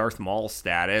on like Darth Maul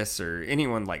status, or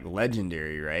anyone like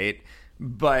legendary, right?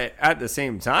 But at the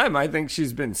same time, I think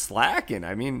she's been slacking.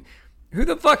 I mean, who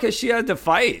the fuck has she had to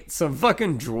fight? Some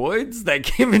fucking droids that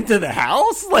came into the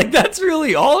house? Like, that's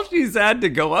really all she's had to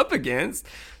go up against.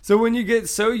 So when you get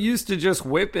so used to just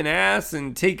whipping ass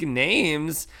and taking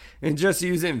names and just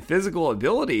using physical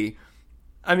ability,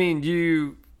 I mean,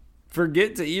 you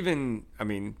forget to even, I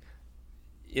mean,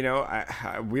 you know,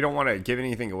 we don't want to give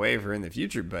anything away for in the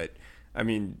future, but I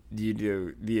mean,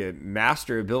 the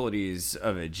master abilities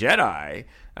of a Jedi,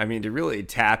 I mean, to really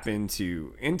tap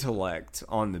into intellect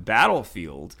on the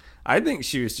battlefield, I think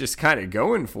she was just kind of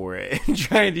going for it and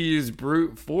trying to use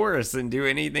brute force and do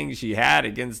anything she had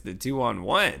against the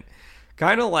 2-on-1.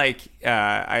 Kind of like,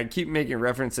 I keep making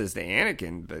references to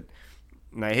Anakin, but,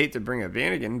 and I hate to bring up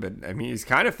Anakin, but I mean, he's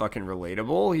kind of fucking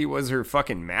relatable. He was her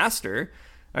fucking master.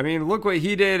 I mean, look what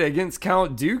he did against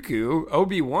Count Dooku.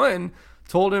 Obi-Wan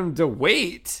told him to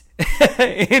wait,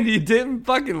 and he didn't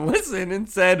fucking listen and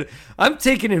said, I'm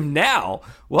taking him now.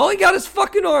 Well, he got his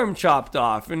fucking arm chopped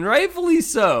off, and rightfully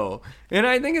so. And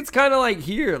I think it's kind of like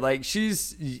here, like,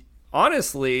 she's,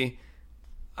 honestly,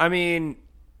 I mean,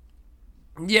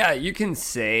 yeah, you can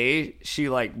say she,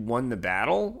 like, won the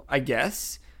battle, I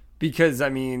guess, because, I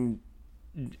mean,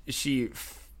 she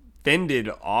fended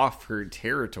off her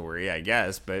territory, I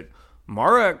guess, but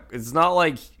Marrok, it's not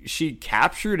like she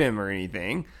captured him or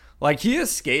anything. Like, he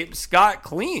escaped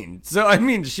scot-clean. So, I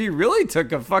mean, she really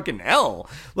took a fucking L.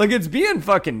 Like, it's being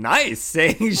fucking nice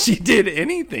saying she did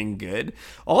anything good.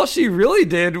 All she really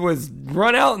did was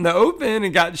run out in the open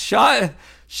and got shot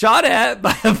at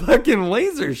by a fucking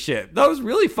laser ship. That was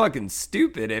really fucking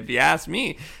stupid, if you ask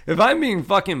me. If I'm being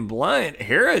fucking blunt,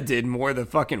 Hera did more of the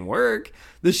fucking work.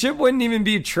 The ship wouldn't even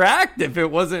be tracked if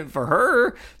it wasn't for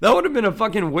her. That would have been a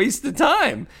fucking waste of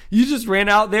time. You just ran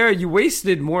out there, you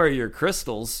wasted more of your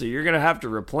crystals, so you're gonna have to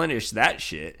replenish that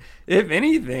shit. If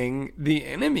anything, the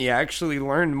enemy actually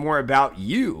learned more about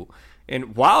you.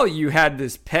 And while you had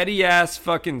this petty ass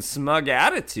fucking smug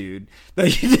attitude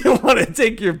that you didn't want to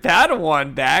take your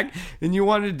Padawan back and you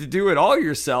wanted to do it all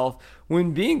yourself,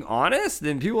 when being honest,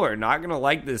 and people are not going to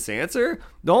like this answer,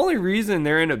 the only reason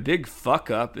they're in a big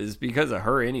fuck up is because of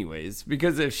her anyways.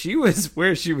 Because if she was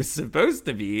where she was supposed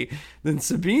to be, then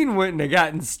Sabine wouldn't have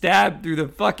gotten stabbed through the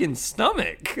fucking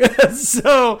stomach.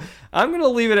 So I'm going to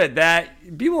leave it at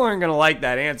that. People aren't going to like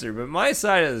that answer, but my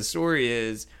side of the story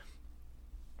is,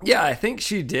 yeah, I think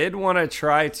she did want to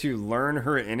try to learn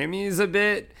her enemies a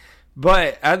bit,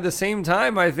 but at the same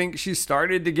time, I think she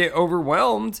started to get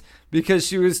overwhelmed because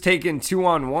she was taking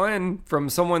 2-on-1 from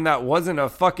someone that wasn't a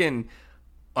fucking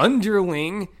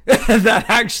underling that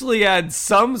actually had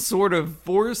some sort of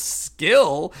force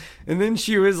skill. And then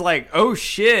she was like, oh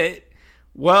shit,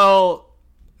 well,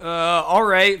 all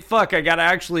right, fuck, I gotta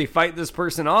actually fight this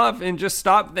person off and just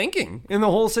stop thinking in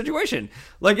the whole situation.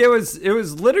 Like, it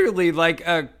was literally like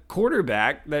a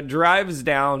quarterback that drives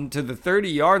down to the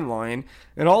 30-yard line,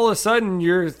 and all of a sudden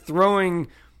you're throwing,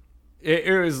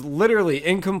 it was literally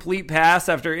incomplete pass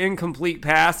after incomplete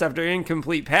pass after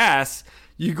incomplete pass.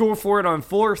 You go for it on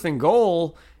 4th and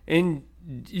goal, and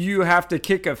you have to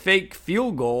kick a fake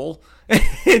field goal,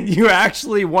 and you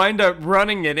actually wind up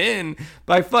running it in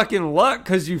by fucking luck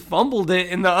because you fumbled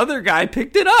it and the other guy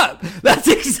picked it up. That's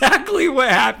exactly what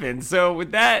happened. So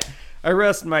with that, I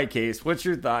rest my case. What's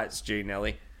your thoughts, Jay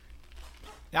Nelly?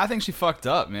 Yeah, I think she fucked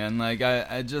up, man. Like,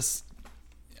 I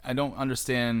don't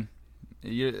understand.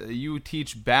 You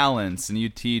teach balance and you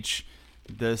teach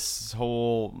this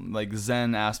whole like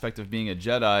Zen aspect of being a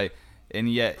Jedi,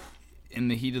 and yet in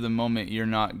the heat of the moment, you're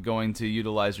not going to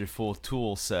utilize your full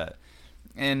tool set.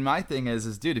 And my thing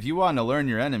is dude, if you want to learn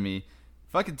your enemy,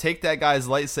 fucking take that guy's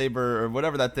lightsaber or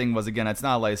whatever that thing was. Again, it's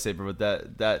not a lightsaber,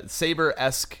 but that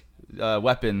saber-esque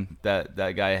weapon that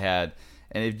guy had.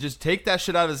 And if just take that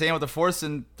shit out of his hand with the Force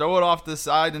and throw it off the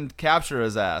side and capture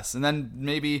his ass. And then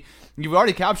maybe you've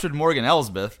already captured Morgan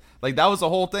Elsbeth. Like, that was the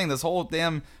whole thing. This whole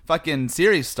damn fucking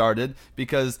series started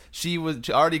because she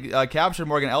already captured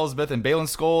Morgan Elsbeth, and Balin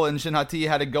Skull and Shin Hati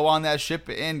had to go on that ship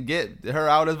and get her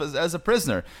out as a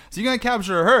prisoner. So you're going to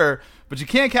capture her, but you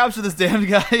can't capture this damn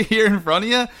guy here in front of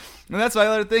you. And that's my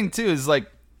other thing, too, is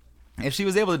like, If she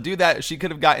was able to do that, she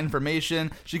could have got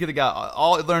information. She could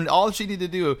have learned all she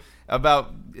needed to do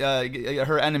about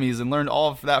her enemies and learned all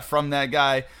of that from that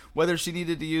guy. Whether she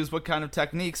needed to use what kind of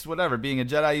techniques, whatever. Being a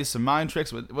Jedi, use some mind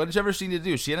tricks, whatever she needed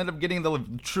to do. She ended up getting the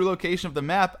true location of the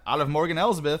map out of Morgan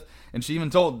Elsbeth, and she even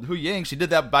told Hu Yang she did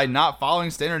that by not following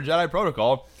standard Jedi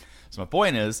protocol. So my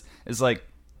point is like,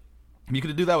 you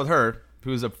could do that with her,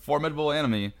 who's a formidable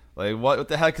enemy. Like, what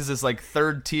the heck is this like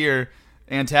third tier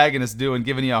antagonist doing,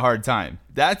 giving you a hard time?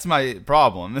 That's my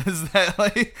problem. Is that,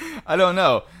 like, I don't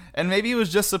know. And maybe it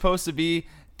was just supposed to be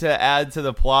to add to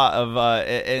the plot of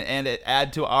and it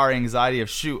add to our anxiety of,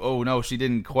 shoot, oh no, she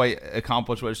didn't quite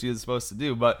accomplish what she was supposed to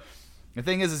do. But the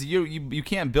thing is you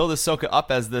can't build Ahsoka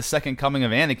up as the second coming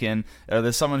of Anakin, or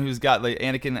there's someone who's got like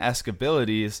Anakin-esque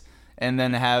abilities, and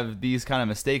then have these kind of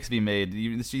mistakes be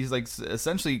made. She's like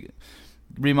essentially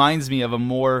reminds me of a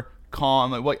more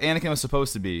calm, like what Anakin was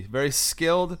supposed to be. Very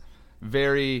skilled,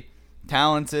 very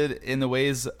talented in the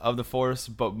ways of the Force,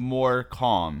 but more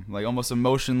calm, like almost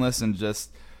emotionless, and just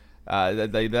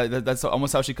that's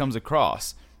almost how she comes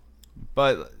across.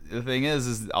 But the thing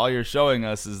is all you're showing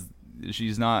us is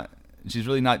she's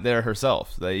really not there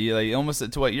herself. Like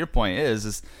almost to what your point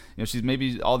is she's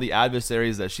maybe all the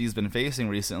adversaries that she's been facing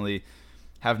recently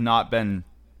have not been,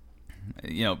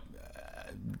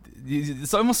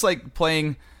 it's almost like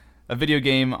playing a video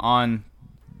game on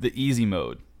the easy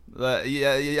mode.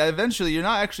 Eventually you're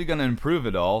not actually going to improve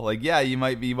it all. Like, yeah, you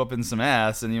might be whooping some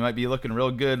ass and you might be looking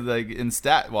real good, like in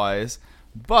stat wise,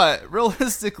 but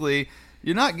realistically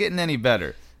you're not getting any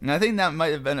better. And I think that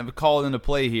might have been called into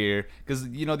play here,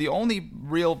 because the only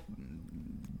real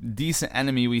decent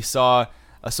enemy we saw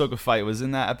Ahsoka fight was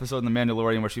in that episode in The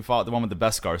Mandalorian where she fought the one with the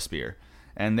Beskar spear,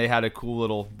 and they had a cool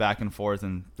little back and forth,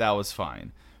 and that was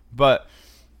fine. But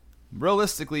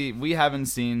realistically, we haven't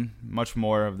seen much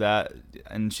more of that,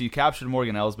 and she captured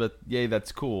Morgan Elsbeth. Yay,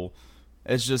 that's cool.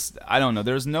 It's just, I don't know.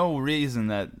 There's no reason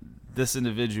that this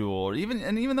individual, or even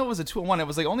though it was a 2-1, it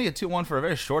was like only a 2-1 for a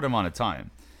very short amount of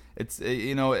time. It's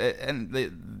it's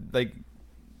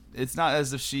not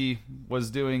as if she was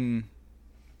doing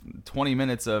 20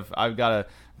 minutes of I've got to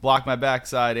block my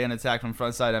backside and attack from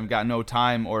front side. I've got no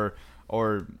time or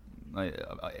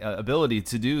ability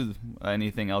to do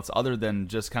anything else other than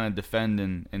just kind of defend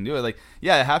and do it. Like,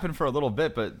 yeah, it happened for a little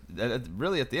bit, but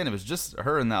really at the end it was just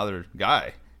her and the other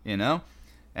guy, and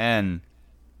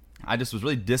I just was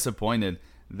really disappointed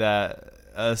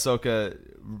that Ahsoka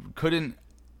couldn't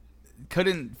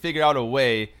figure out a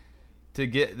way to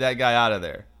get that guy out of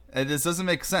there. It just doesn't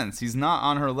make sense. He's not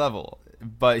on her level,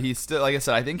 but he's still, like I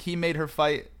said, I think he made her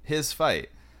fight his fight,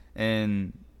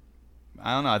 and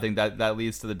I don't know. I think that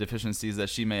leads to the deficiencies that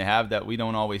she may have that we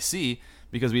don't always see,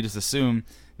 because we just assume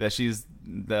that she's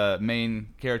the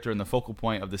main character and the focal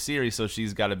point of the series, so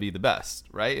she's got to be the best,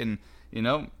 right? And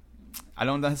I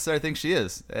don't necessarily think she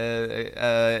is,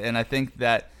 and I think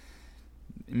that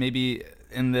maybe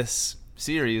in this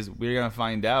series we're gonna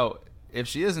find out if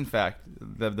she is in fact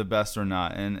the best or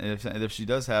not, and if she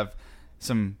does have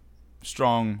some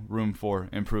strong room for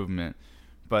improvement.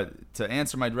 But to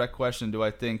answer my direct question, do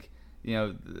I think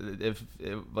if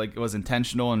it was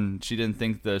intentional and she didn't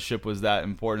think the ship was that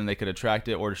important and they could attract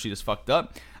it, or she just fucked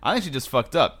up? I think she just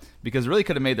fucked up, because it really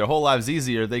could have made their whole lives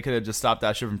easier. They could have just stopped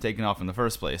that ship from taking off in the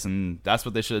first place, and that's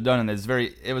what they should have done. And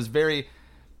it was very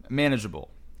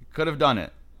manageable. Could have done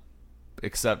it,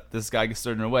 except this guy gets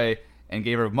stood in her way and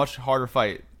gave her a much harder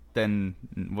fight than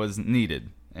was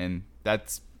needed, and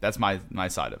that's my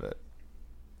side of it.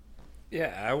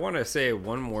 Yeah, I want to say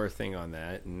one more thing on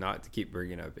that, and not to keep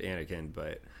bringing up Anakin,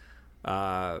 but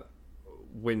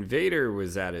when Vader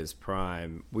was at his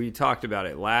prime, we talked about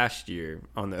it last year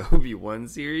on the Obi-Wan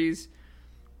series.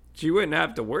 She wouldn't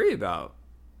have to worry about,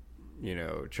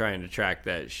 trying to track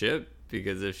that ship,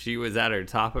 because if she was at her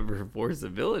top of her Force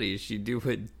abilities, she'd do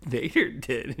what Vader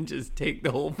did and just take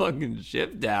the whole fucking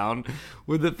ship down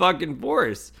with the fucking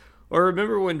Force. Or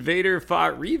remember when Vader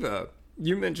fought Reva?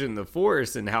 You mentioned the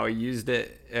Force and how he used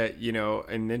it,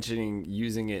 and mentioning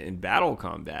using it in battle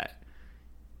combat.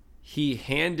 He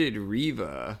handed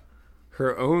Reva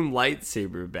her own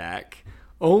lightsaber back,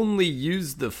 only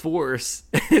used the Force,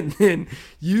 and then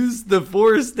used the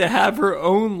Force to have her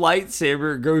own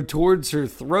lightsaber go towards her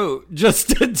throat just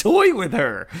to toy with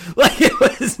her. Like, it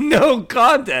was no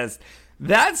contest.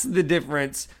 That's the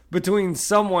difference between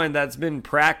someone that's been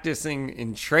practicing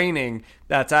and training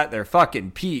that's at their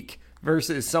fucking peak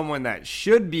versus someone that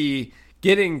should be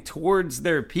getting towards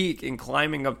their peak and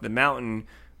climbing up the mountain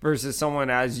versus someone,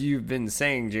 as you've been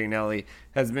saying, Jay Nelly,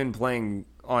 has been playing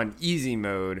on easy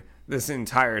mode this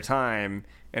entire time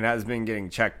and has been getting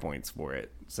checkpoints for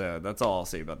it. So that's all I'll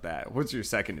say about that. What's your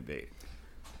second debate?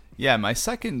 Yeah, my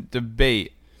second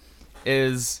debate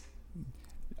is,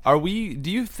 do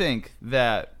you think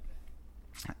that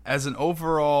as an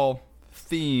overall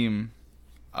theme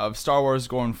of Star Wars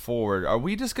going forward, are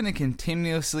we just going to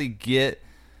continuously get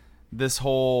this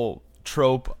whole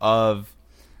trope of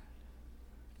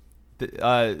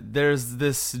there's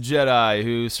this Jedi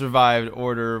who survived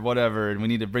Order whatever, and we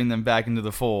need to bring them back into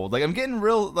the fold? Like, I'm getting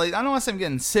real, like, I don't want to say I'm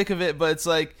getting sick of it, but it's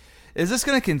like, is this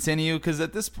going to continue? Because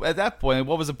at that point,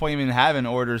 what was the point of even having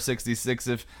Order 66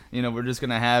 if, we're just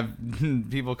going to have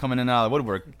people coming in and out of the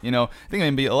woodwork? I think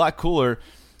it'd be a lot cooler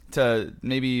to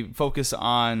maybe focus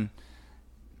on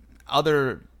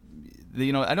other,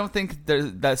 I don't think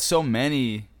that so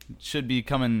many should be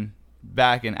coming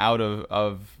back and out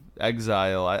of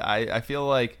exile. I feel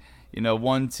like,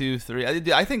 1, 2,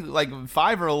 3. I think like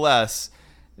 5 or less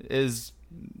is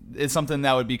something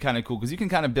that would be kind of cool, because you can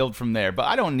kind of build from there. But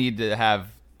I don't need to have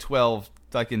 12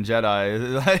 fucking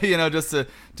Jedi, just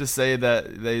to say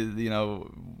that they,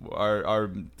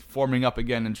 are forming up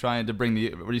again and trying to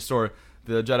restore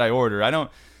the Jedi Order. I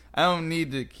don't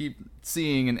need to keep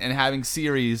seeing and having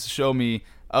series show me,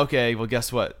 okay, well,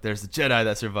 guess what? There's the Jedi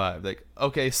that survived. Like,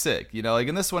 okay, sick. Like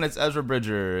in this one, it's Ezra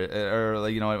Bridger, or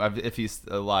like, if he's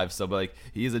alive still, but like,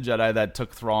 he's a Jedi that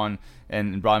took Thrawn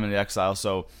and brought him into exile.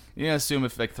 So assume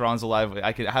if like Thrawn's alive,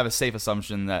 I could have a safe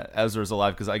assumption that Ezra's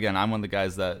alive, because again, I'm one of the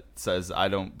guys that says I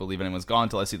don't believe anyone's gone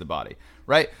until I see the body,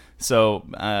 right? So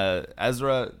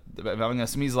Ezra, if I'm gonna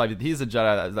assume he's alive, he's a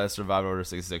Jedi that survived Order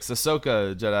 66.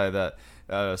 Ahsoka, Jedi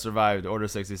that survived Order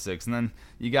 66, and then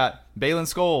you got Baylan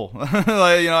Skoll.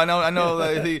 I know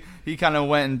that he kind of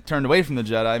went and turned away from the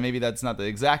Jedi. Maybe that's not the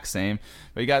exact same,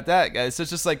 but you got that guy. So it's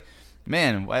just like,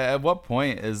 man, at what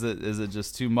point is it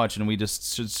just too much, and we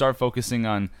just should start focusing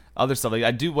on other stuff?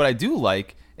 Like, what I do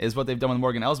like is what they've done with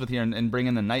Morgan Elsbeth here, and bring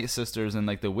in the Night Sisters and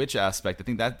like the witch aspect. I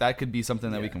think that could be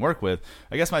something that we can work with.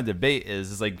 I guess my debate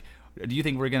is like, do you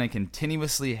think we're going to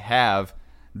continuously have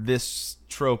this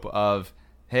trope of,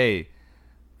 hey,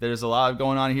 there's a lot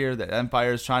going on here, the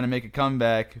Empire is trying to make a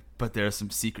comeback, but there's some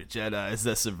secret Jedis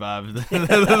that survived.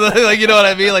 Like, you know what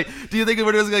I mean? Like, do you think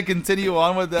we're just going to continue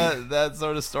on with that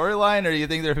sort of storyline, or do you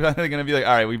think they're going to be like,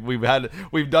 all right,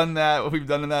 we've done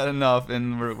that enough,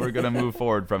 and we're going to move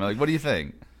forward from it? Like, what do you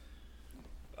think?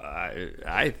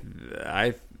 I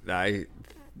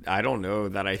don't know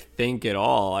that I think at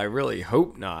all. I really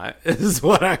hope not, is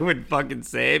what I would fucking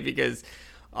say, because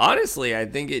honestly, I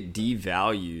think it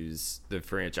devalues the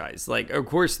franchise. Like, of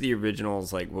course, the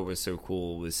originals, like, what was so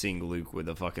cool was seeing Luke with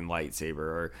a fucking lightsaber.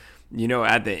 Or,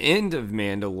 at the end of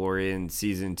Mandalorian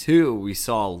Season 2, we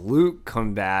saw Luke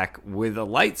come back with a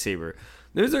lightsaber.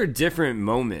 Those are different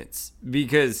moments,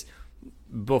 because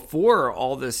before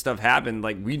all this stuff happened,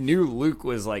 like, we knew Luke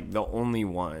was, like, the only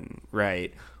one,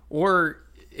 right? Or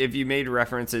if you made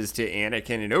references to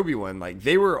Anakin and Obi-Wan, like,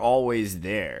 they were always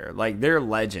there. Like, they're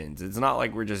legends. It's not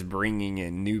like we're just bringing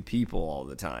in new people all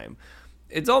the time.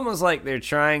 It's almost like they were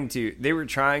trying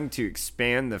to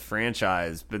expand the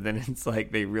franchise, but then it's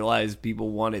like they realized people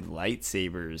wanted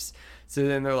lightsabers. So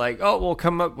then they're like, oh, we'll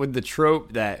come up with the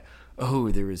trope that,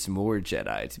 oh, there was more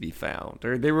Jedi to be found,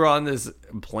 or they were on this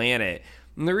planet.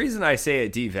 And the reason I say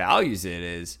it devalues it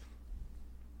is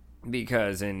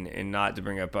because, and not to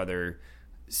bring up other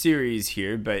series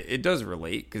here, but it does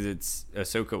relate, because it's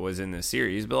Ahsoka was in the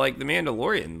series, but like the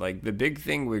Mandalorian, like the big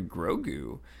thing with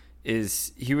Grogu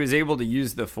is he was able to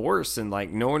use the Force, and like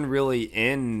no one really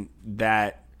in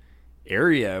that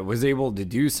area was able to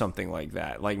do something like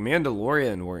that. Like,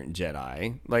 Mandalorian weren't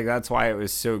Jedi, like that's why it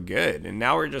was so good, and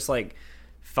now we're just like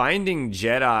finding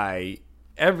Jedi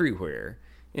everywhere,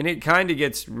 and it kind of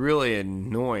gets really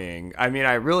annoying. I mean,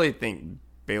 I really think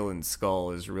Baylan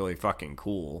Skoll is really fucking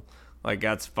cool. Like,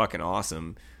 that's fucking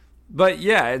awesome. But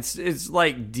yeah, it's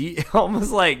like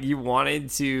almost like you wanted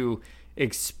to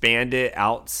expand it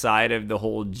outside of the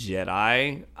whole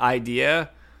Jedi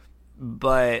idea,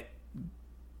 but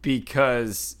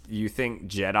because you think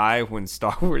Jedi when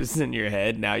Star Wars is in your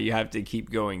head, now you have to keep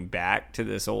going back to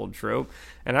this old trope.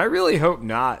 And I really hope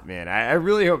not, man. I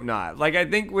really hope not. Like, I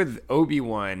think with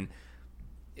Obi-Wan,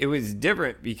 it was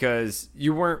different because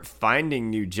you weren't finding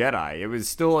new Jedi. It was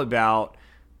still about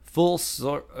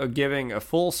giving a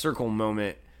full circle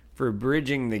moment for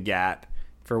bridging the gap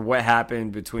for what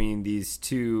happened between this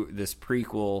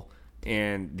prequel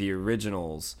and the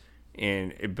originals,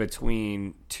 and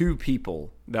between two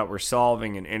people that were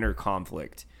solving an inner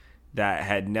conflict that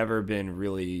had never been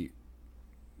really,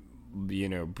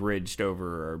 bridged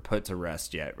over or put to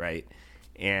rest yet, right?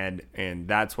 And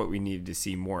that's what we needed to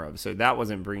see more of. So that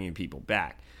wasn't bringing people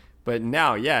back. But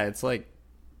now, yeah, it's like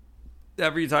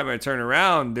every time I turn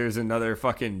around, there's another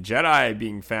fucking Jedi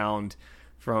being found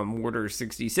from Order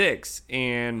 66.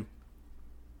 And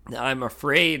I'm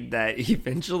afraid that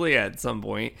eventually at some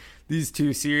point these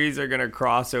two series are going to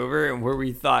cross over, and where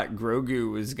we thought Grogu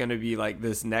was going to be like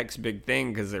this next big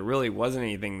thing because there really wasn't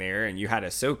anything there, and you had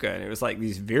Ahsoka and it was like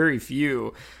these very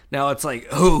few. Now it's like,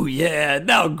 oh yeah,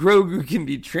 now Grogu can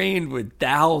be trained with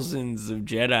thousands of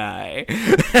Jedi.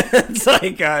 It's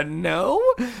like, no,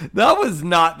 that was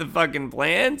not the fucking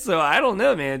plan. So I don't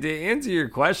know, man. To answer your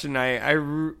question, I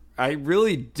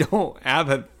really don't have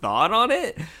a thought on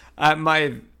it.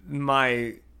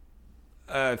 My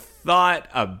thought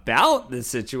about the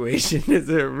situation is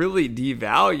it really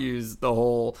devalues the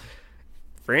whole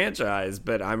franchise,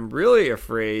 but I'm really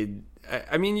afraid.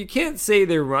 I mean, you can't say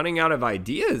they're running out of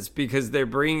ideas because they're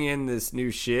bringing in this new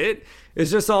shit.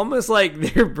 It's just almost like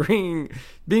they're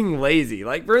being lazy.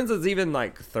 Like, for instance, even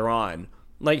like Thrawn,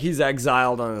 like he's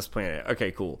exiled on this planet.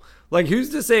 Okay, cool. Like, who's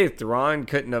to say Thrawn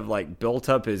couldn't have like built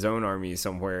up his own army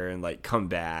somewhere and like come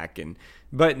back?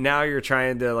 But now you're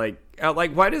trying to like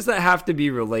why does that have to be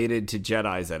related to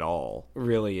Jedis at all?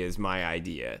 Really is my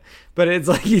idea. But it's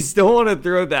like you still want to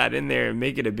throw that in there and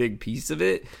make it a big piece of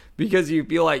it because you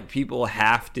feel like people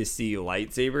have to see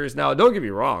lightsabers. Now, don't get me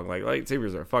wrong, like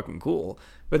lightsabers are fucking cool,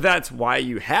 but that's why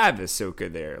you have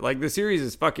Ahsoka there. Like the series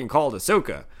is fucking called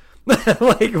Ahsoka.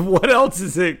 Like what else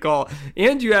is it called?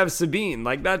 And you have Sabine.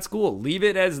 Like that's cool. Leave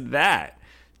it as that.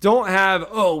 Don't have,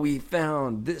 oh, we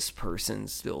found this person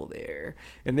still there,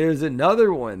 and there's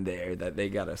another one there that they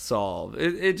got to solve.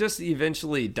 It just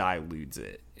eventually dilutes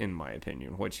it, in my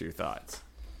opinion. What's your thoughts?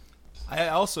 I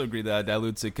also agree that it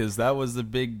dilutes it because that was the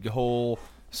big whole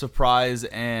surprise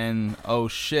and oh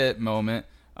shit moment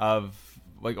of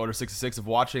like Order 66 of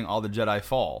watching all the Jedi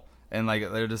fall. And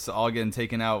like they're just all getting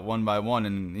taken out one by one,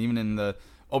 and even in the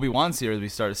Obi-Wan series, we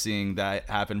start seeing that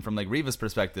happen from like Reva's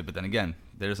perspective. But then again,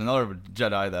 there's another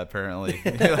Jedi that apparently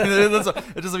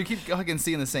it's just we keep fucking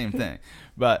seeing the same thing.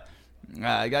 But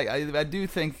I do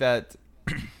think that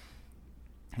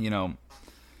you know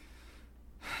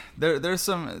there's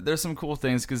some cool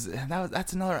things because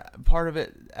that's another part of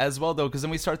it as well though. Because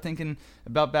then we start thinking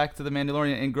about back to the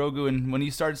Mandalorian and Grogu, and when you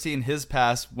started seeing his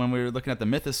past when we were looking at the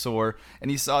Mythosaur,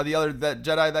 and you saw that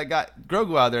Jedi that got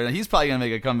Grogu out there, and he's probably gonna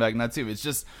make a comeback now too. It's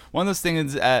just one of those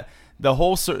things at the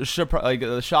whole like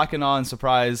the shock and awe and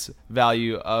surprise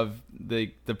value of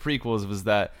the prequels was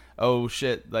that oh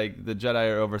shit, like the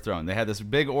Jedi are overthrown. They had this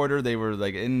big order. They were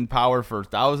like in power for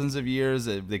thousands of years.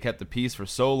 They kept the peace for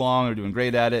so long. They're doing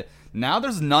great at it. Now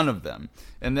there's none of them.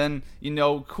 And then,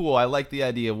 cool. I like the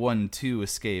idea of 1, 2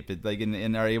 escape.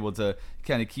 And are able to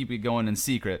kind of keep it going in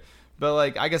secret. But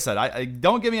like I said, I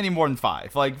don't give me any more than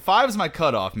 5. Like 5 is my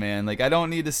cutoff, man. Like I don't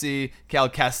need to see Cal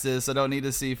Kestis. I don't need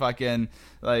to see fucking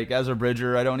like Ezra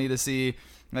Bridger. I don't need to see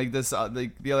like this,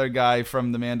 the other guy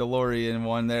from the Mandalorian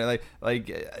one there,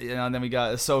 and then we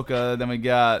got Ahsoka, then we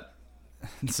got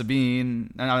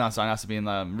Sabine. No, not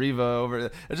Sabine. Reva over.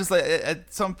 It's just like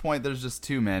at some point there's just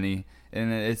too many,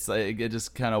 and it's like it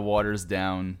just kind of waters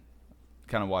down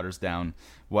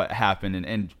what happened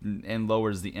and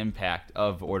lowers the impact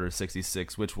of Order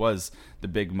 66, which was the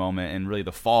big moment and really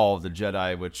the fall of the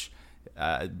Jedi, which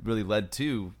really led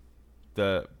to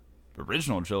the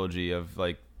original trilogy of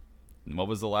like. What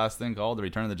was the last thing called? The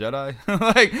Return of the Jedi?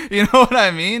 Like, you know what I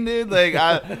mean, dude? Like,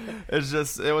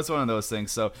 it was one of those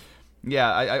things. So,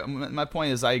 yeah, my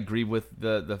point is I agree with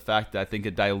the fact that I think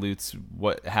it dilutes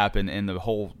what happened in the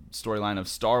whole storyline of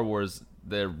Star Wars,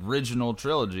 the original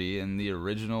trilogy and the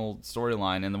original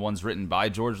storyline and the ones written by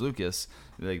George Lucas,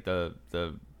 like the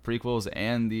prequels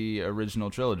and the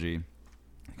original trilogy.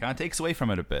 It kind of takes away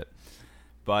from it a bit.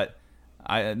 But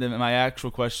my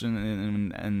actual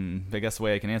question, and I guess the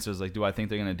way I can answer is like, do I think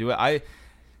they're gonna do it?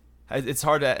 It's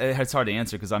hard to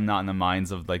answer because I'm not in the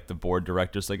minds of like the board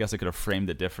directors. So I guess I could have framed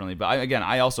it differently. But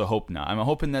I also hope not. I'm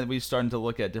hoping that we're starting to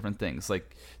look at different things,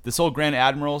 like this whole Grand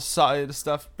Admiral side of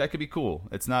stuff. That could be cool.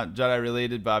 It's not Jedi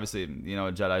related, but obviously, a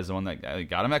Jedi's the one that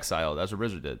got him exiled. That's what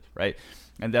Bridger did, right?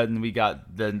 And then we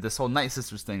got this whole Night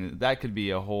Sisters thing. That could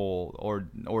be a whole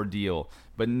ordeal.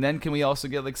 But then can we also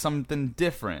get like something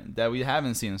different that we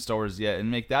haven't seen in Star Wars yet, and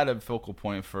make that a focal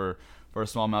point for a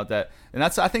small amount?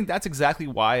 I think that's exactly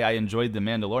why I enjoyed The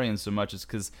Mandalorian so much, is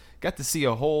because got to see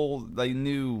a whole like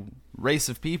new race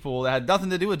of people that had nothing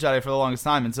to do with Jedi for the longest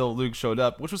time until Luke showed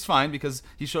up, which was fine because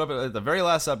he showed up at the very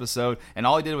last episode, and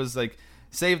all he did was like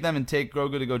save them and take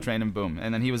Grogu to go train him, boom,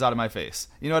 and then he was out of my face.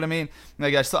 You know what I mean?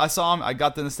 Like I saw him, I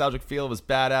got the nostalgic feel. It was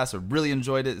badass. I really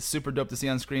enjoyed it. It's super dope to see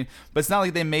on screen. But it's not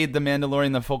like they made The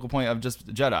Mandalorian the focal point of just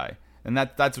Jedi. And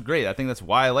that's great. I think that's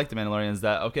why I like the Mandalorian. Is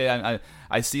that okay?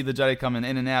 I see the Jedi coming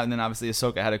in and out, and then obviously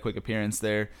Ahsoka had a quick appearance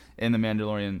there in the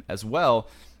Mandalorian as well.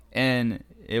 And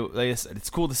it's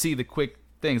cool to see the quick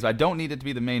things, but I don't need it to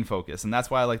be the main focus, and that's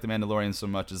why I like the Mandalorian so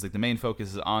much. Is like the main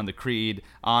focus is on the Creed,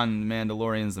 on the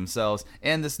Mandalorians themselves,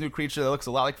 and this new creature that looks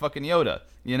a lot like fucking Yoda.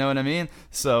 You know what I mean?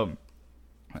 So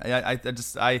I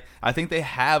think they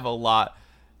have a lot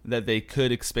that they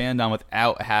could expand on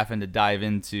without having to dive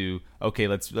into, okay,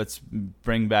 let's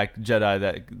bring back Jedi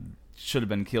that should have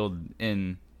been killed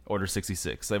in Order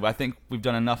 66. Like, I think we've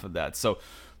done enough of that. So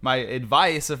my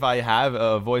advice, if I have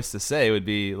a voice to say, would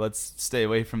be let's stay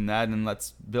away from that and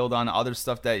let's build on other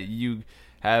stuff that you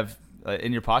have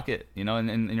in your pocket, you know,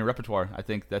 in your repertoire. I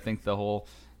think the whole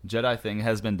Jedi thing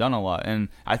has been done a lot, and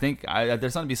I think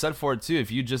there's something to be said for it too.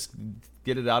 If you just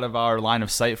get it out of our line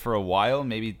of sight for a while,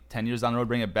 maybe 10 years down the road,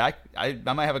 bring it back, I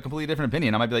might have a completely different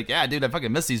opinion. I might be like, yeah, dude, I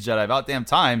fucking miss these Jedi. About damn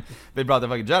time they brought the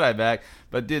fucking Jedi back.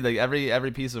 But dude, like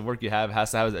every piece of work you have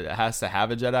has to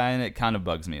have a Jedi in it. Kind of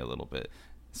bugs me a little bit.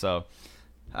 So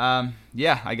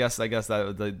yeah, I guess that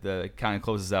the kind of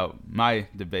closes out my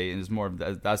debate, and is more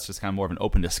of that's just kind of more of an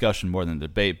open discussion more than a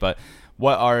debate. But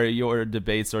what are your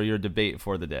debates or your debate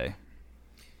for the day?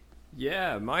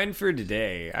 Yeah, mine for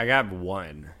today, I got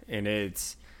one, and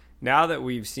it's now that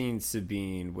we've seen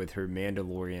Sabine with her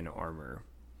Mandalorian armor,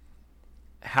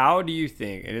 how do you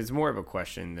think, and it's more of a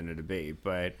question than a debate,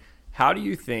 but how do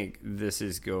you think this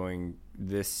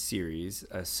series,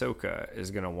 Ahsoka,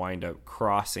 is going to wind up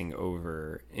crossing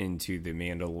over into the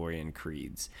Mandalorian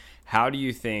creeds? How do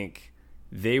you think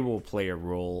they will play a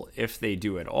role, if they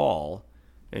do at all?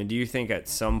 And do you think at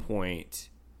some point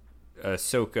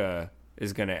Ahsoka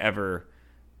is going to ever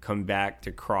come back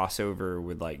to cross over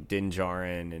with like Din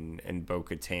Djarin and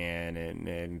Bo-Katan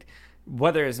and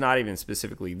whether it's not even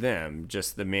specifically them,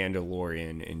 just the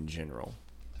Mandalorian in general?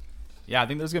 Yeah, I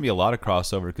think there's going to be a lot of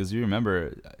crossover because you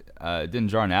remember Din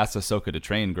Djarin asked Ahsoka to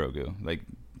train Grogu like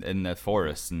in the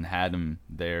forest and had him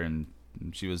there, and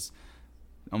she was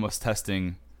almost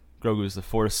testing Grogu's the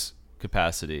Force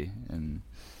capacity, and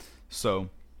so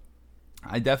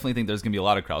I definitely think there's going to be a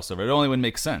lot of crossover. It only would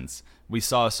make sense. We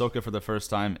saw Ahsoka for the first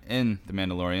time in The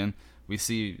Mandalorian. We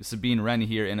see Sabine Wren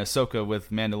here in Ahsoka with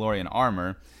Mandalorian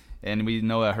armor, and we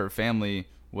know that her family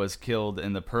was killed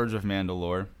in the Purge of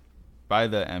Mandalore by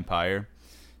the Empire.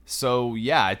 So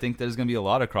yeah, I think there's going to be a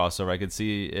lot of crossover. I could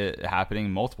see it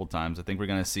happening multiple times. I think we're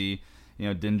going to see, you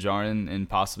know, Din Djarin and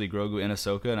possibly Grogu in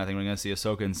Ahsoka, and I think we're going to see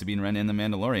Ahsoka and Sabine Wren in The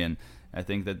Mandalorian. I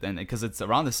think that then, because it's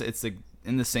around this, it's like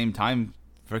in the same time,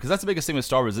 because that's the biggest thing with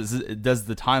Star Wars is does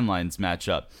the timelines match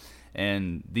up,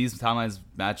 and these timelines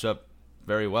match up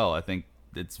very well. I think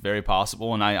it's very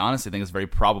possible, and I honestly think it's very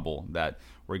probable that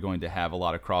we're going to have a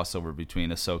lot of crossover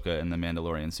between Ahsoka and the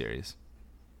Mandalorian series.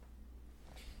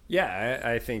 Yeah,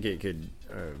 I think it could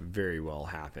very well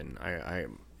happen.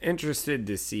 I'm interested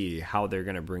to see how they're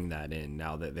going to bring that in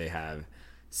now that they have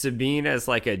Sabine as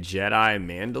like a Jedi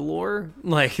Mandalore.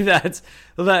 Like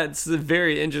that's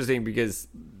very interesting because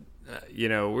you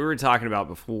know, we were talking about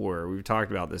before, we've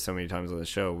talked about this so many times on the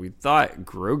show, we thought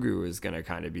Grogu was going to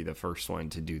kind of be the first one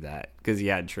to do that because he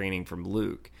had training from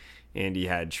Luke and he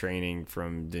had training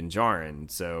from Din Djarin.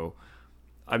 So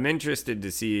I'm interested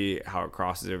to see how it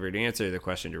crosses over. To answer the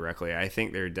question directly, I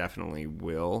think there definitely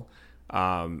will.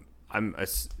 My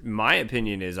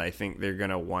opinion is I think they're going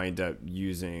to wind up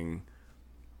using...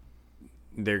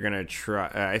 They're going to try...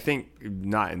 I think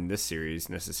not in this series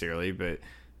necessarily,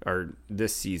 or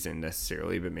this season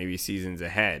necessarily, but maybe seasons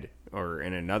ahead or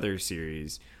in another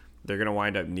series, they're going to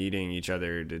wind up needing each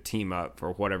other to team up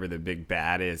for whatever the big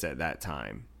bad is at that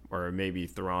time. Or maybe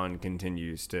Thrawn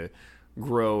continues to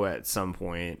grow at some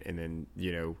point, and then,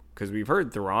 you know, because we've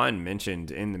heard Thrawn mentioned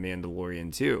in The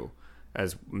Mandalorian too,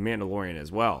 as Mandalorian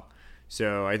as well.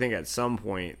 So I think at some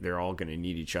point they're all going to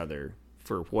need each other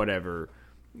for whatever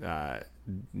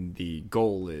the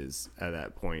goal is at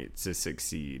that point to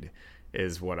succeed,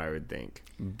 is what I would think.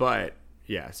 But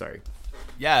yeah, sorry.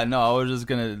 Yeah, no, I was just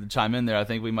gonna chime in there. I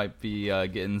think we might be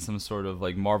getting some sort of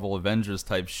like Marvel Avengers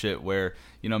type shit where,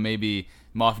 you know, maybe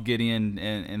Moff Gideon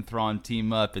and Thrawn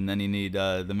team up, and then you need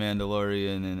the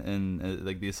Mandalorian and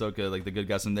like the Ahsoka, like the good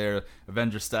guys in there,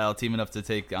 Avengers style, teaming up to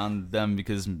take on them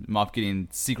because Moff Gideon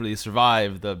secretly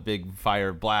survived the big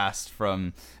fire blast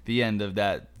from the end of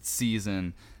that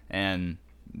season, and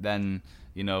then,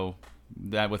 you know,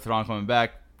 that with Thrawn coming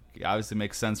back, obviously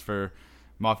makes sense for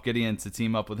Moff Gideon to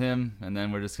team up with him, and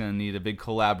then we're just gonna need a big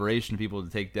collaboration of people to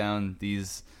take down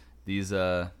these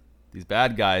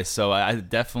bad guys. So I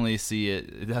definitely see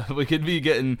it. We could be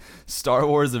getting Star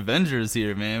Wars Avengers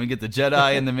here, man. We get the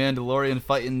Jedi and the Mandalorian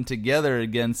fighting together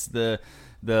against the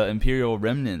the Imperial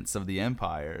remnants of the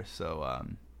Empire. So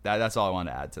that's all I want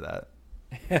to add to that.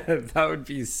 That would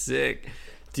be sick.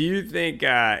 Do you think,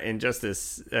 and just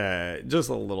a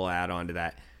little add-on to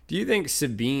that, do you think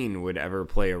Sabine would ever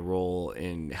play a role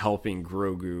in helping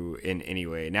Grogu in any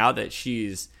way, now that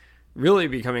she's really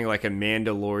becoming like a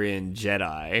Mandalorian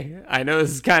Jedi? I know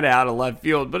this is kind of out of left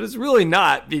field, but it's really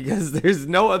not, because there's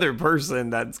no other person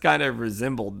that's kind of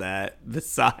resembled that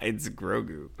besides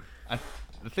Grogu.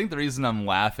 I think the reason I'm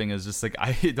laughing is just like,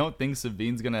 I don't think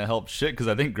Sabine's gonna help shit, because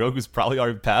I think Grogu's probably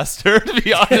already past her, to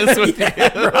be honest with you.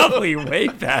 Probably way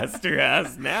past her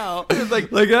ass now.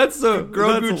 like that's so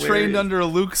Grogu that's trained under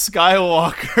Luke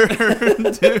Skywalker,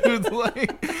 dude.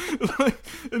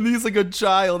 And he's like a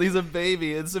child, he's a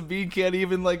baby, and Sabine can't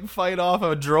even like fight off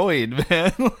a droid,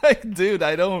 man. Like, dude,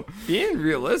 I don't. Being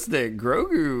realistic,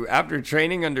 Grogu, after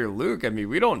training under Luke, I mean,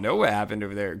 we don't know what happened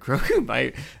over there. Grogu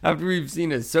might, after we've seen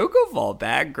Ahsoka fall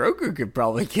back, Grogu could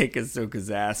probably kick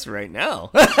Ahsoka's ass right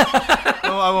now.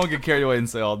 Well, I won't get carried away and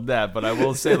say all that, but I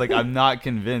will say, like, I'm not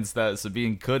convinced that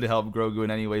Sabine could help Grogu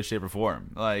in any way, shape, or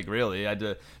form. Like, really,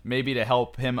 maybe to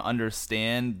help him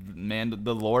understand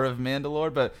the lore of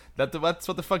Mandalore, but that's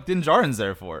what the fuck Din Djarin's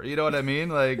there for. You know what I mean?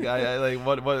 Like,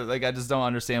 I just don't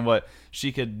understand what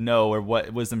she could know or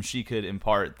what wisdom she could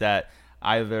impart that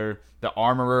either the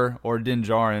armorer or Din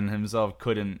Djarin himself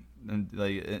couldn't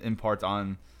impart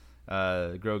on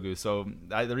Grogu. So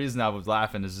the reason I was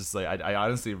laughing is just like, I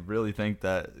honestly really think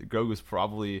that Grogu's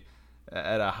probably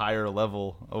at a higher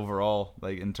level overall,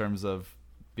 like in terms of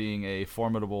being a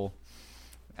formidable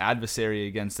adversary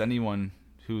against anyone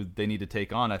who they need to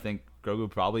take on. I think Grogu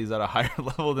probably is at a higher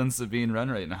level than Sabine Wren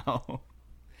right now.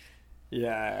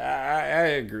 Yeah, I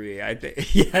agree. I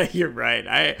think, yeah, you're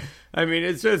right. I mean,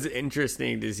 it's just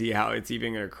interesting to see how it's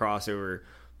even going to cross over.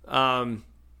 And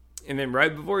then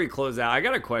right before we close out, I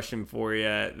got a question for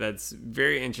you that's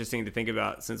very interesting to think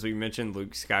about, since we mentioned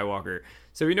Luke Skywalker.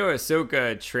 So we know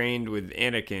Ahsoka trained with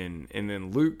Anakin, and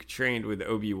then Luke trained with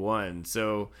Obi-Wan.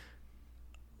 So,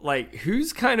 like,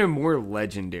 who's kind of more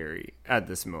legendary at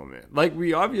this moment? Like,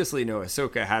 we obviously know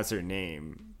Ahsoka has her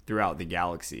name throughout the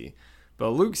galaxy. But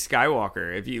Luke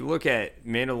Skywalker, if you look at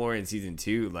Mandalorian Season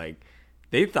 2, like,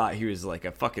 they thought he was, like,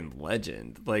 a fucking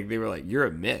legend. Like, they were like, you're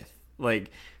a myth. Like,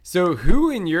 so who,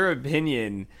 in your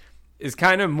opinion, is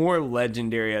kind of more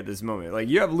legendary at this moment? Like,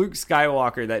 you have Luke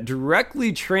Skywalker that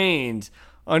directly trained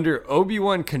under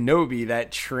Obi-Wan Kenobi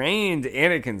that trained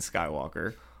Anakin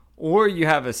Skywalker, or you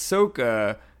have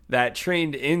Ahsoka that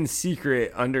trained in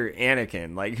secret under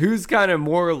Anakin. Like, who's kind of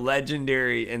more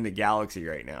legendary in the galaxy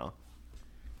right now?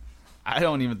 I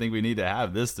don't even think we need to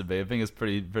have this debate. I think it's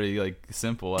pretty like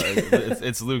simple.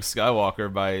 It's Luke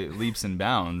Skywalker by leaps and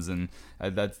bounds, and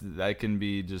that can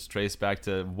be just traced back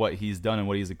to what he's done and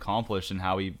what he's accomplished, and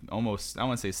how he almost, I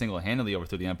wouldn't say single-handedly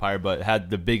overthrew the Empire, but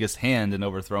had the biggest hand in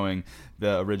overthrowing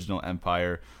the original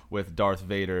Empire with Darth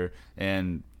Vader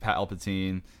and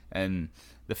Palpatine. And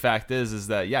the fact is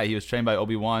that, yeah, he was trained by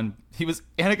Obi-Wan. He was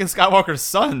Anakin Skywalker's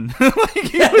son.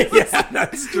 Yeah,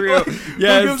 that's true.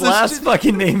 Yeah, his last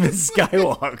fucking name is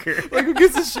Skywalker. Like, who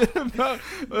gives a shit about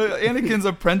Anakin's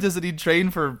apprentice that he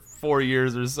trained for 4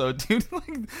 years or so, dude?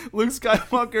 Like, Luke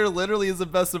Skywalker literally is the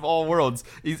best of all worlds.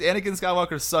 He's Anakin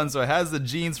Skywalker's son, so it has the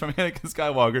genes from Anakin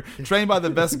Skywalker, trained by the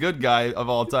best good guy of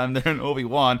all time there in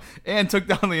Obi-Wan, and took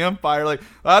down the Empire. Like,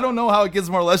 I don't know how it gets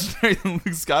more legendary than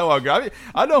Luke Skywalker. I mean,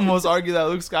 I'd almost argue that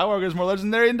Luke Skywalker is more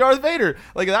legendary than Darth Vader.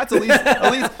 Like, that's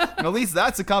at least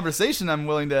that's a conversation I'm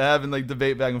willing to have and like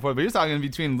debate back and forth. But you're talking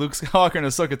between Luke Skywalker and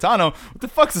Ahsoka Tano. What the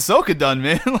fuck's Ahsoka done,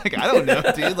 man? Like, I don't know,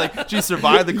 dude. Like, she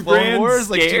survived the Clone Wars.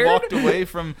 Like, she walked away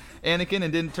from Anakin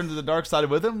and didn't turn to the dark side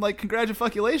with him. Like,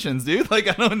 congratulations, dude. Like,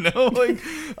 I don't know. Like,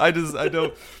 I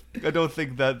don't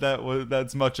think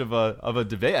that's much of a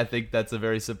debate. I think that's a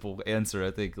very simple answer. I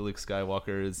think Luke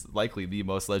Skywalker is likely the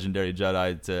most legendary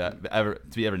Jedi to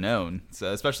be ever known.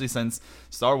 So, especially since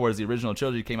Star Wars, the original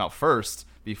trilogy, came out first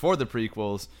before the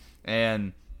prequels,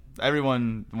 and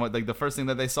everyone, like, the first thing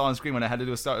that they saw on screen when I had to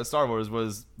do a Star Wars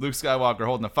was Luke Skywalker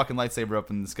holding a fucking lightsaber up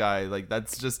in the sky. Like,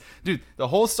 that's just, dude, the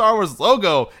whole Star Wars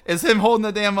logo is him holding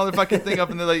the damn motherfucking thing up,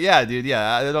 and they're like, yeah, dude,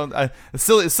 yeah,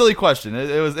 silly question.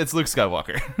 It's Luke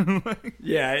Skywalker.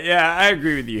 Yeah, I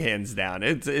agree with you hands down.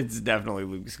 It's definitely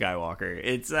Luke Skywalker.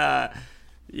 It's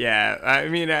yeah, I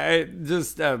mean, I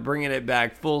just bringing it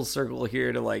back full circle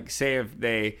here to, like, say if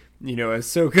they, you know,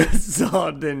 Ahsoka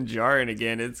saw Din Djarin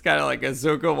again, it's kind of like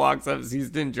Ahsoka walks up, sees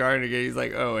Din Djarin again, he's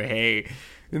like, oh, hey.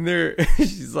 And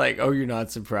she's like, oh, you're not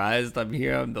surprised? I'm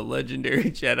here, I'm the legendary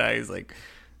Jedi. He's like,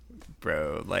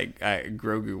 bro, like,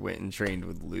 Grogu went and trained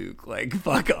with Luke. Like,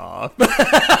 fuck off.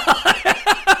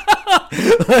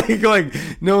 like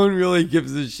no one really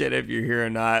gives a shit if you're here or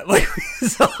not. Like we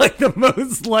saw like the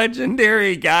most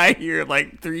legendary guy here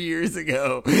like 3 years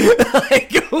ago.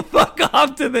 Like go fuck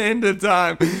off to the end of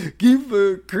time.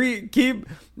 Keep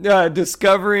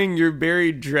discovering your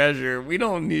buried treasure. We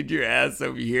don't need your ass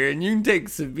over here, and you can take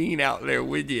Sabine out there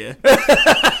with you.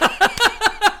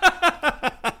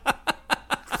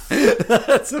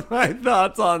 That's my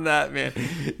thoughts on that, man.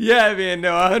 Yeah, man,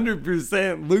 no,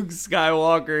 100% Luke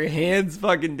Skywalker, hands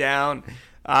fucking down.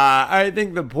 I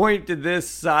think the point to this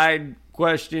side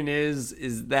question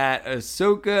is that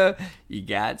Ahsoka, you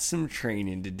got some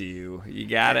training to do. You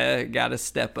gotta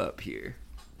step up here.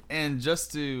 And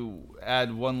just to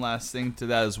add one last thing to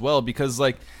that as well, because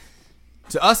like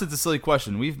to us it's a silly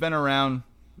question. We've been around.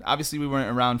 Obviously, we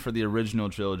weren't around for the original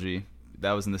trilogy.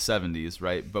 That was in the 70s,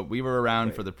 right? But we were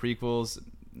around for the prequels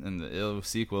and the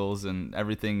sequels and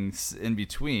everything in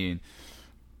between.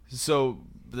 So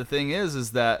the thing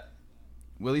is that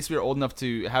well, at least we were old enough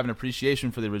to have an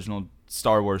appreciation for the original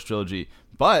Star Wars trilogy.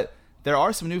 But there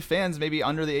are some new fans, maybe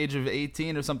under the age of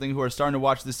 18 or something, who are starting to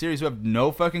watch the series who have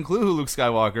no fucking clue who Luke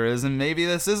Skywalker is. And maybe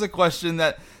this is a question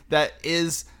that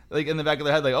is like in the back of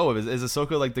their head, like, oh, is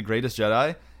Ahsoka like the greatest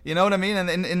Jedi? You know what I mean?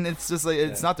 And it's just like,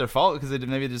 it's not their fault because they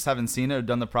maybe just haven't seen it or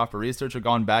done the proper research or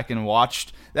gone back and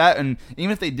watched that. And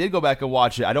even if they did go back and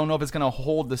watch it, I don't know if it's going to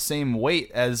hold the same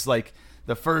weight as like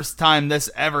the first time this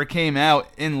ever came out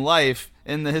in life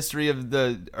in the history of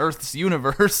the Earth's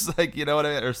universe. Like, you know what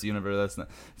I mean? Earth's universe,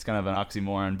 it's kind of an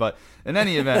oxymoron. But in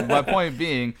any event, my point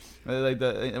being, like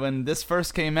when this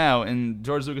first came out and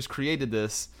George Lucas created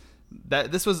this,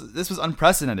 that this was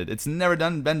unprecedented. It's never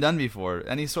been done before.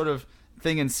 Any sort of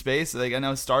thing in space, like I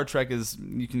know Star Trek is,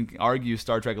 you can argue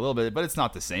Star Trek a little bit, but it's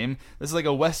not the same. This is like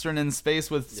a Western in space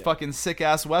with fucking sick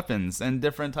ass weapons and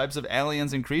different types of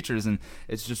aliens and creatures, and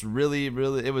it's just really,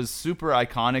 it was super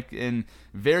iconic and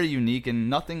very unique,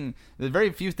 and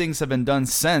very few things have been done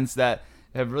since that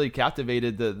have really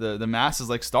captivated the masses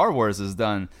like Star Wars has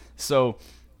done. So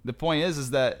the point is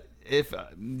that if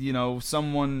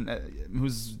someone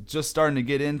who's just starting to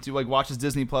get into, like, watches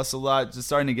Disney Plus a lot, just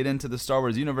starting to get into the Star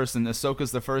Wars universe, and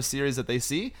Ahsoka's the first series that they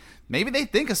see, maybe they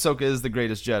think Ahsoka is the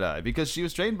greatest Jedi because she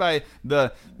was trained by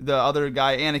the other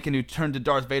guy, Anakin, who turned to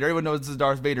Darth Vader. Everyone knows the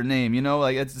Darth Vader name,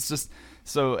 like it's just.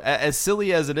 So as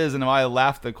silly as it is, and why I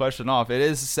laughed the question off, it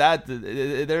is sad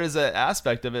that there is an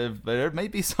aspect of it, but there may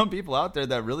be some people out there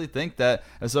that really think that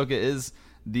Ahsoka is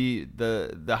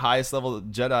the highest level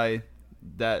Jedi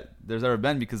that there's ever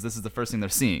been because this is the first thing they're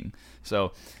seeing.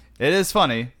 So it is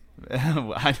funny.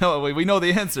 I know we know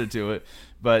the answer to it,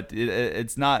 but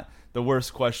it's not the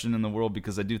worst question in the world,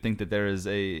 because I do think that there is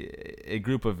a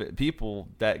group of people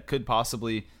that could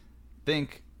possibly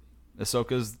think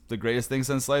Ahsoka's the greatest thing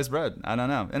since sliced bread. I don't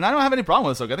know. And I don't have any problem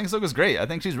with Ahsoka. I think Ahsoka's great. I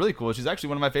think she's really cool. She's actually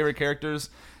one of my favorite characters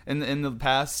in the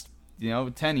past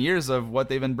 10 years of what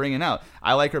they've been bringing out.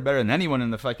 I like her better than anyone in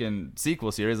the fucking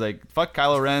sequel series. Like, fuck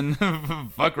Kylo Ren,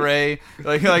 fuck Rey.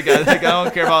 Like I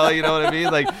don't care about, you know what I mean?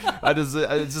 Like,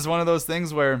 it's just one of those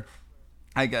things where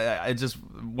I just,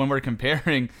 when we're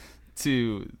comparing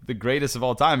to the greatest of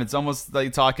all time, it's almost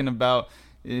like talking about,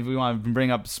 if we want to bring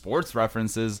up sports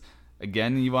references,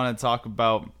 again, you want to talk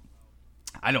about,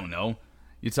 I don't know,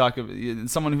 you talk about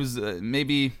someone who's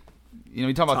maybe...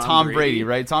 you talk about Tom Brady,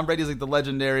 right? Tom Brady's like the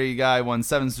legendary guy, won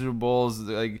 7 Super Bowls,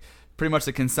 like pretty much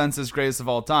the consensus greatest of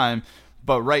all time.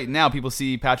 But right now, people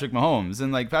see Patrick Mahomes,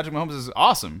 and like Patrick Mahomes is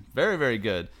awesome, very, very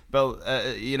good. But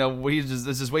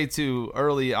it's just way too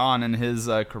early on in his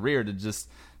career to just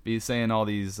be saying all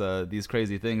these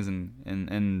crazy things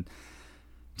and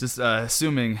just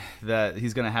assuming that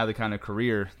he's going to have the kind of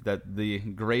career that the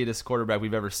greatest quarterback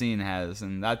we've ever seen has,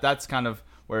 and that's kind of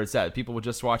where it's at. People would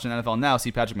just watch an NFL now,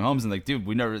 see Patrick Mahomes, and like, dude,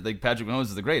 we never, like, Patrick Mahomes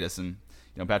is the greatest, and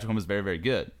Patrick Mahomes is very, very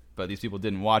good. But these people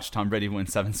didn't watch Tom Brady win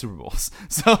 7 Super Bowls,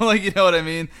 so like, you know what I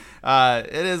mean?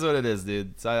 It is what it is,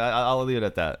 dude. So I'll leave it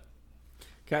at that.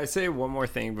 Can I say one more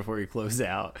thing before we close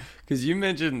out? Because you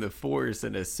mentioned the Force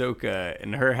and Ahsoka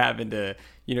and her having to,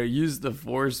 use the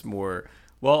Force more.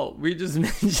 Well, we just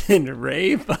mentioned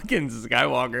Rey fucking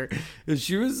Skywalker.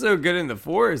 She was so good in the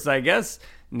Force, I guess.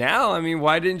 Now, I mean,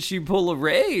 why didn't she pull a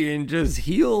Rey and just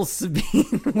heal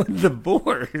Sabine with the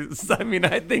Force? I mean,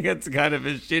 I think it's kind of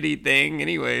a shitty thing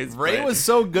anyways. Rey was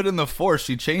so good in the Force,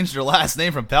 she changed her last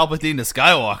name from Palpatine to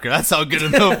Skywalker. That's how good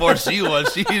in the Force she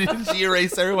was. She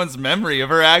erased everyone's memory of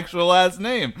her actual last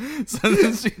name. So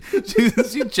then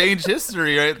she changed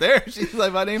history right there. She's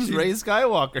like, my name's Rey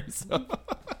Skywalker. So...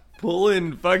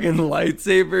 pulling fucking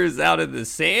lightsabers out of the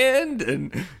sand,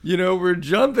 and we're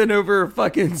jumping over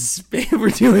fucking we're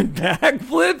doing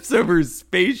backflips over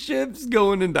spaceships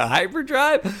going into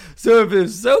hyperdrive. So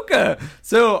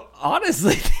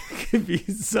honestly, there could be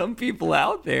some people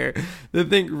out there that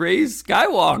think Rey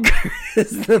Skywalker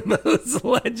is the most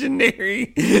legendary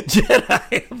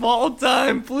Jedi of all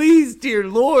time. Please, dear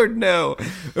Lord, no.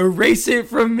 Erase it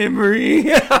from memory.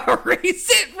 Erase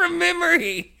it from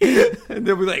memory. And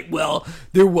they'll be like, well,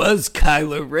 there was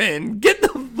Kylo Ren. Get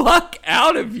the fuck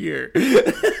out of here.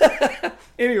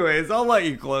 Anyways, I'll let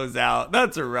you close out.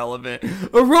 That's irrelevant.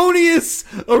 Erroneous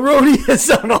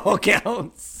on all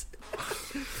counts.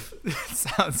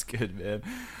 Sounds good, man.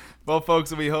 Well,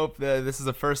 folks, we hope that this is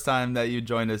the first time that you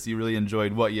joined us. You really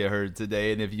enjoyed what you heard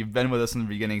today. And if you've been with us from the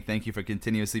beginning, thank you for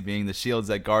continuously being the shields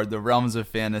that guard the realms of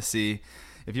fantasy.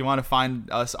 If you want to find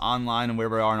us online and where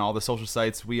we are on all the social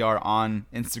sites, we are on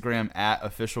Instagram at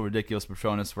Official Ridiculous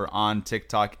Patronus. We're on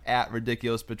TikTok at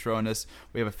Ridiculous Patronus.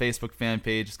 We have a Facebook fan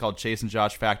page. It's called Chase and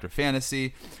Josh Factor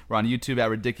Fantasy. We're on YouTube at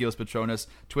Ridiculous Patronus.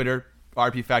 Twitter,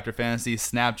 RP Factor Fantasy.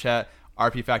 Snapchat,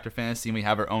 RP Factor Fantasy. And we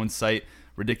have our own site,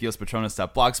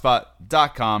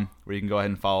 ridiculouspatronus.blogspot.com, where you can go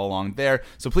ahead and follow along there.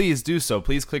 So please do so.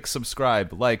 Please click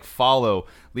subscribe, like, follow,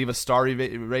 leave us star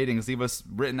ratings, leave us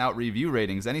written out review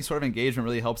ratings. Any sort of engagement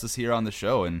really helps us here on the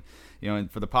show. And and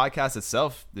for the podcast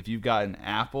itself, if you've got an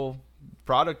Apple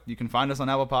product, you can find us on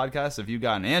Apple Podcasts. If you've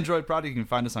got an Android product, you can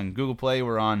find us on Google Play.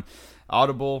 We're on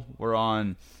Audible. We're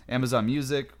on Amazon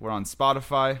Music. We're on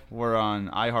Spotify. We're on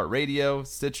iHeartRadio,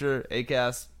 Stitcher,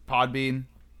 Acast, Podbean.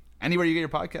 Anywhere you get your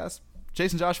podcast,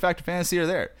 Chase and Josh Factor Fantasy are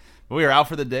there. But we are out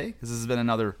for the day because this has been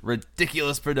another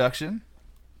ridiculous production.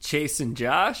 Chase and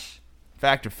Josh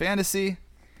Factor Fantasy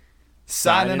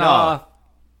signing off.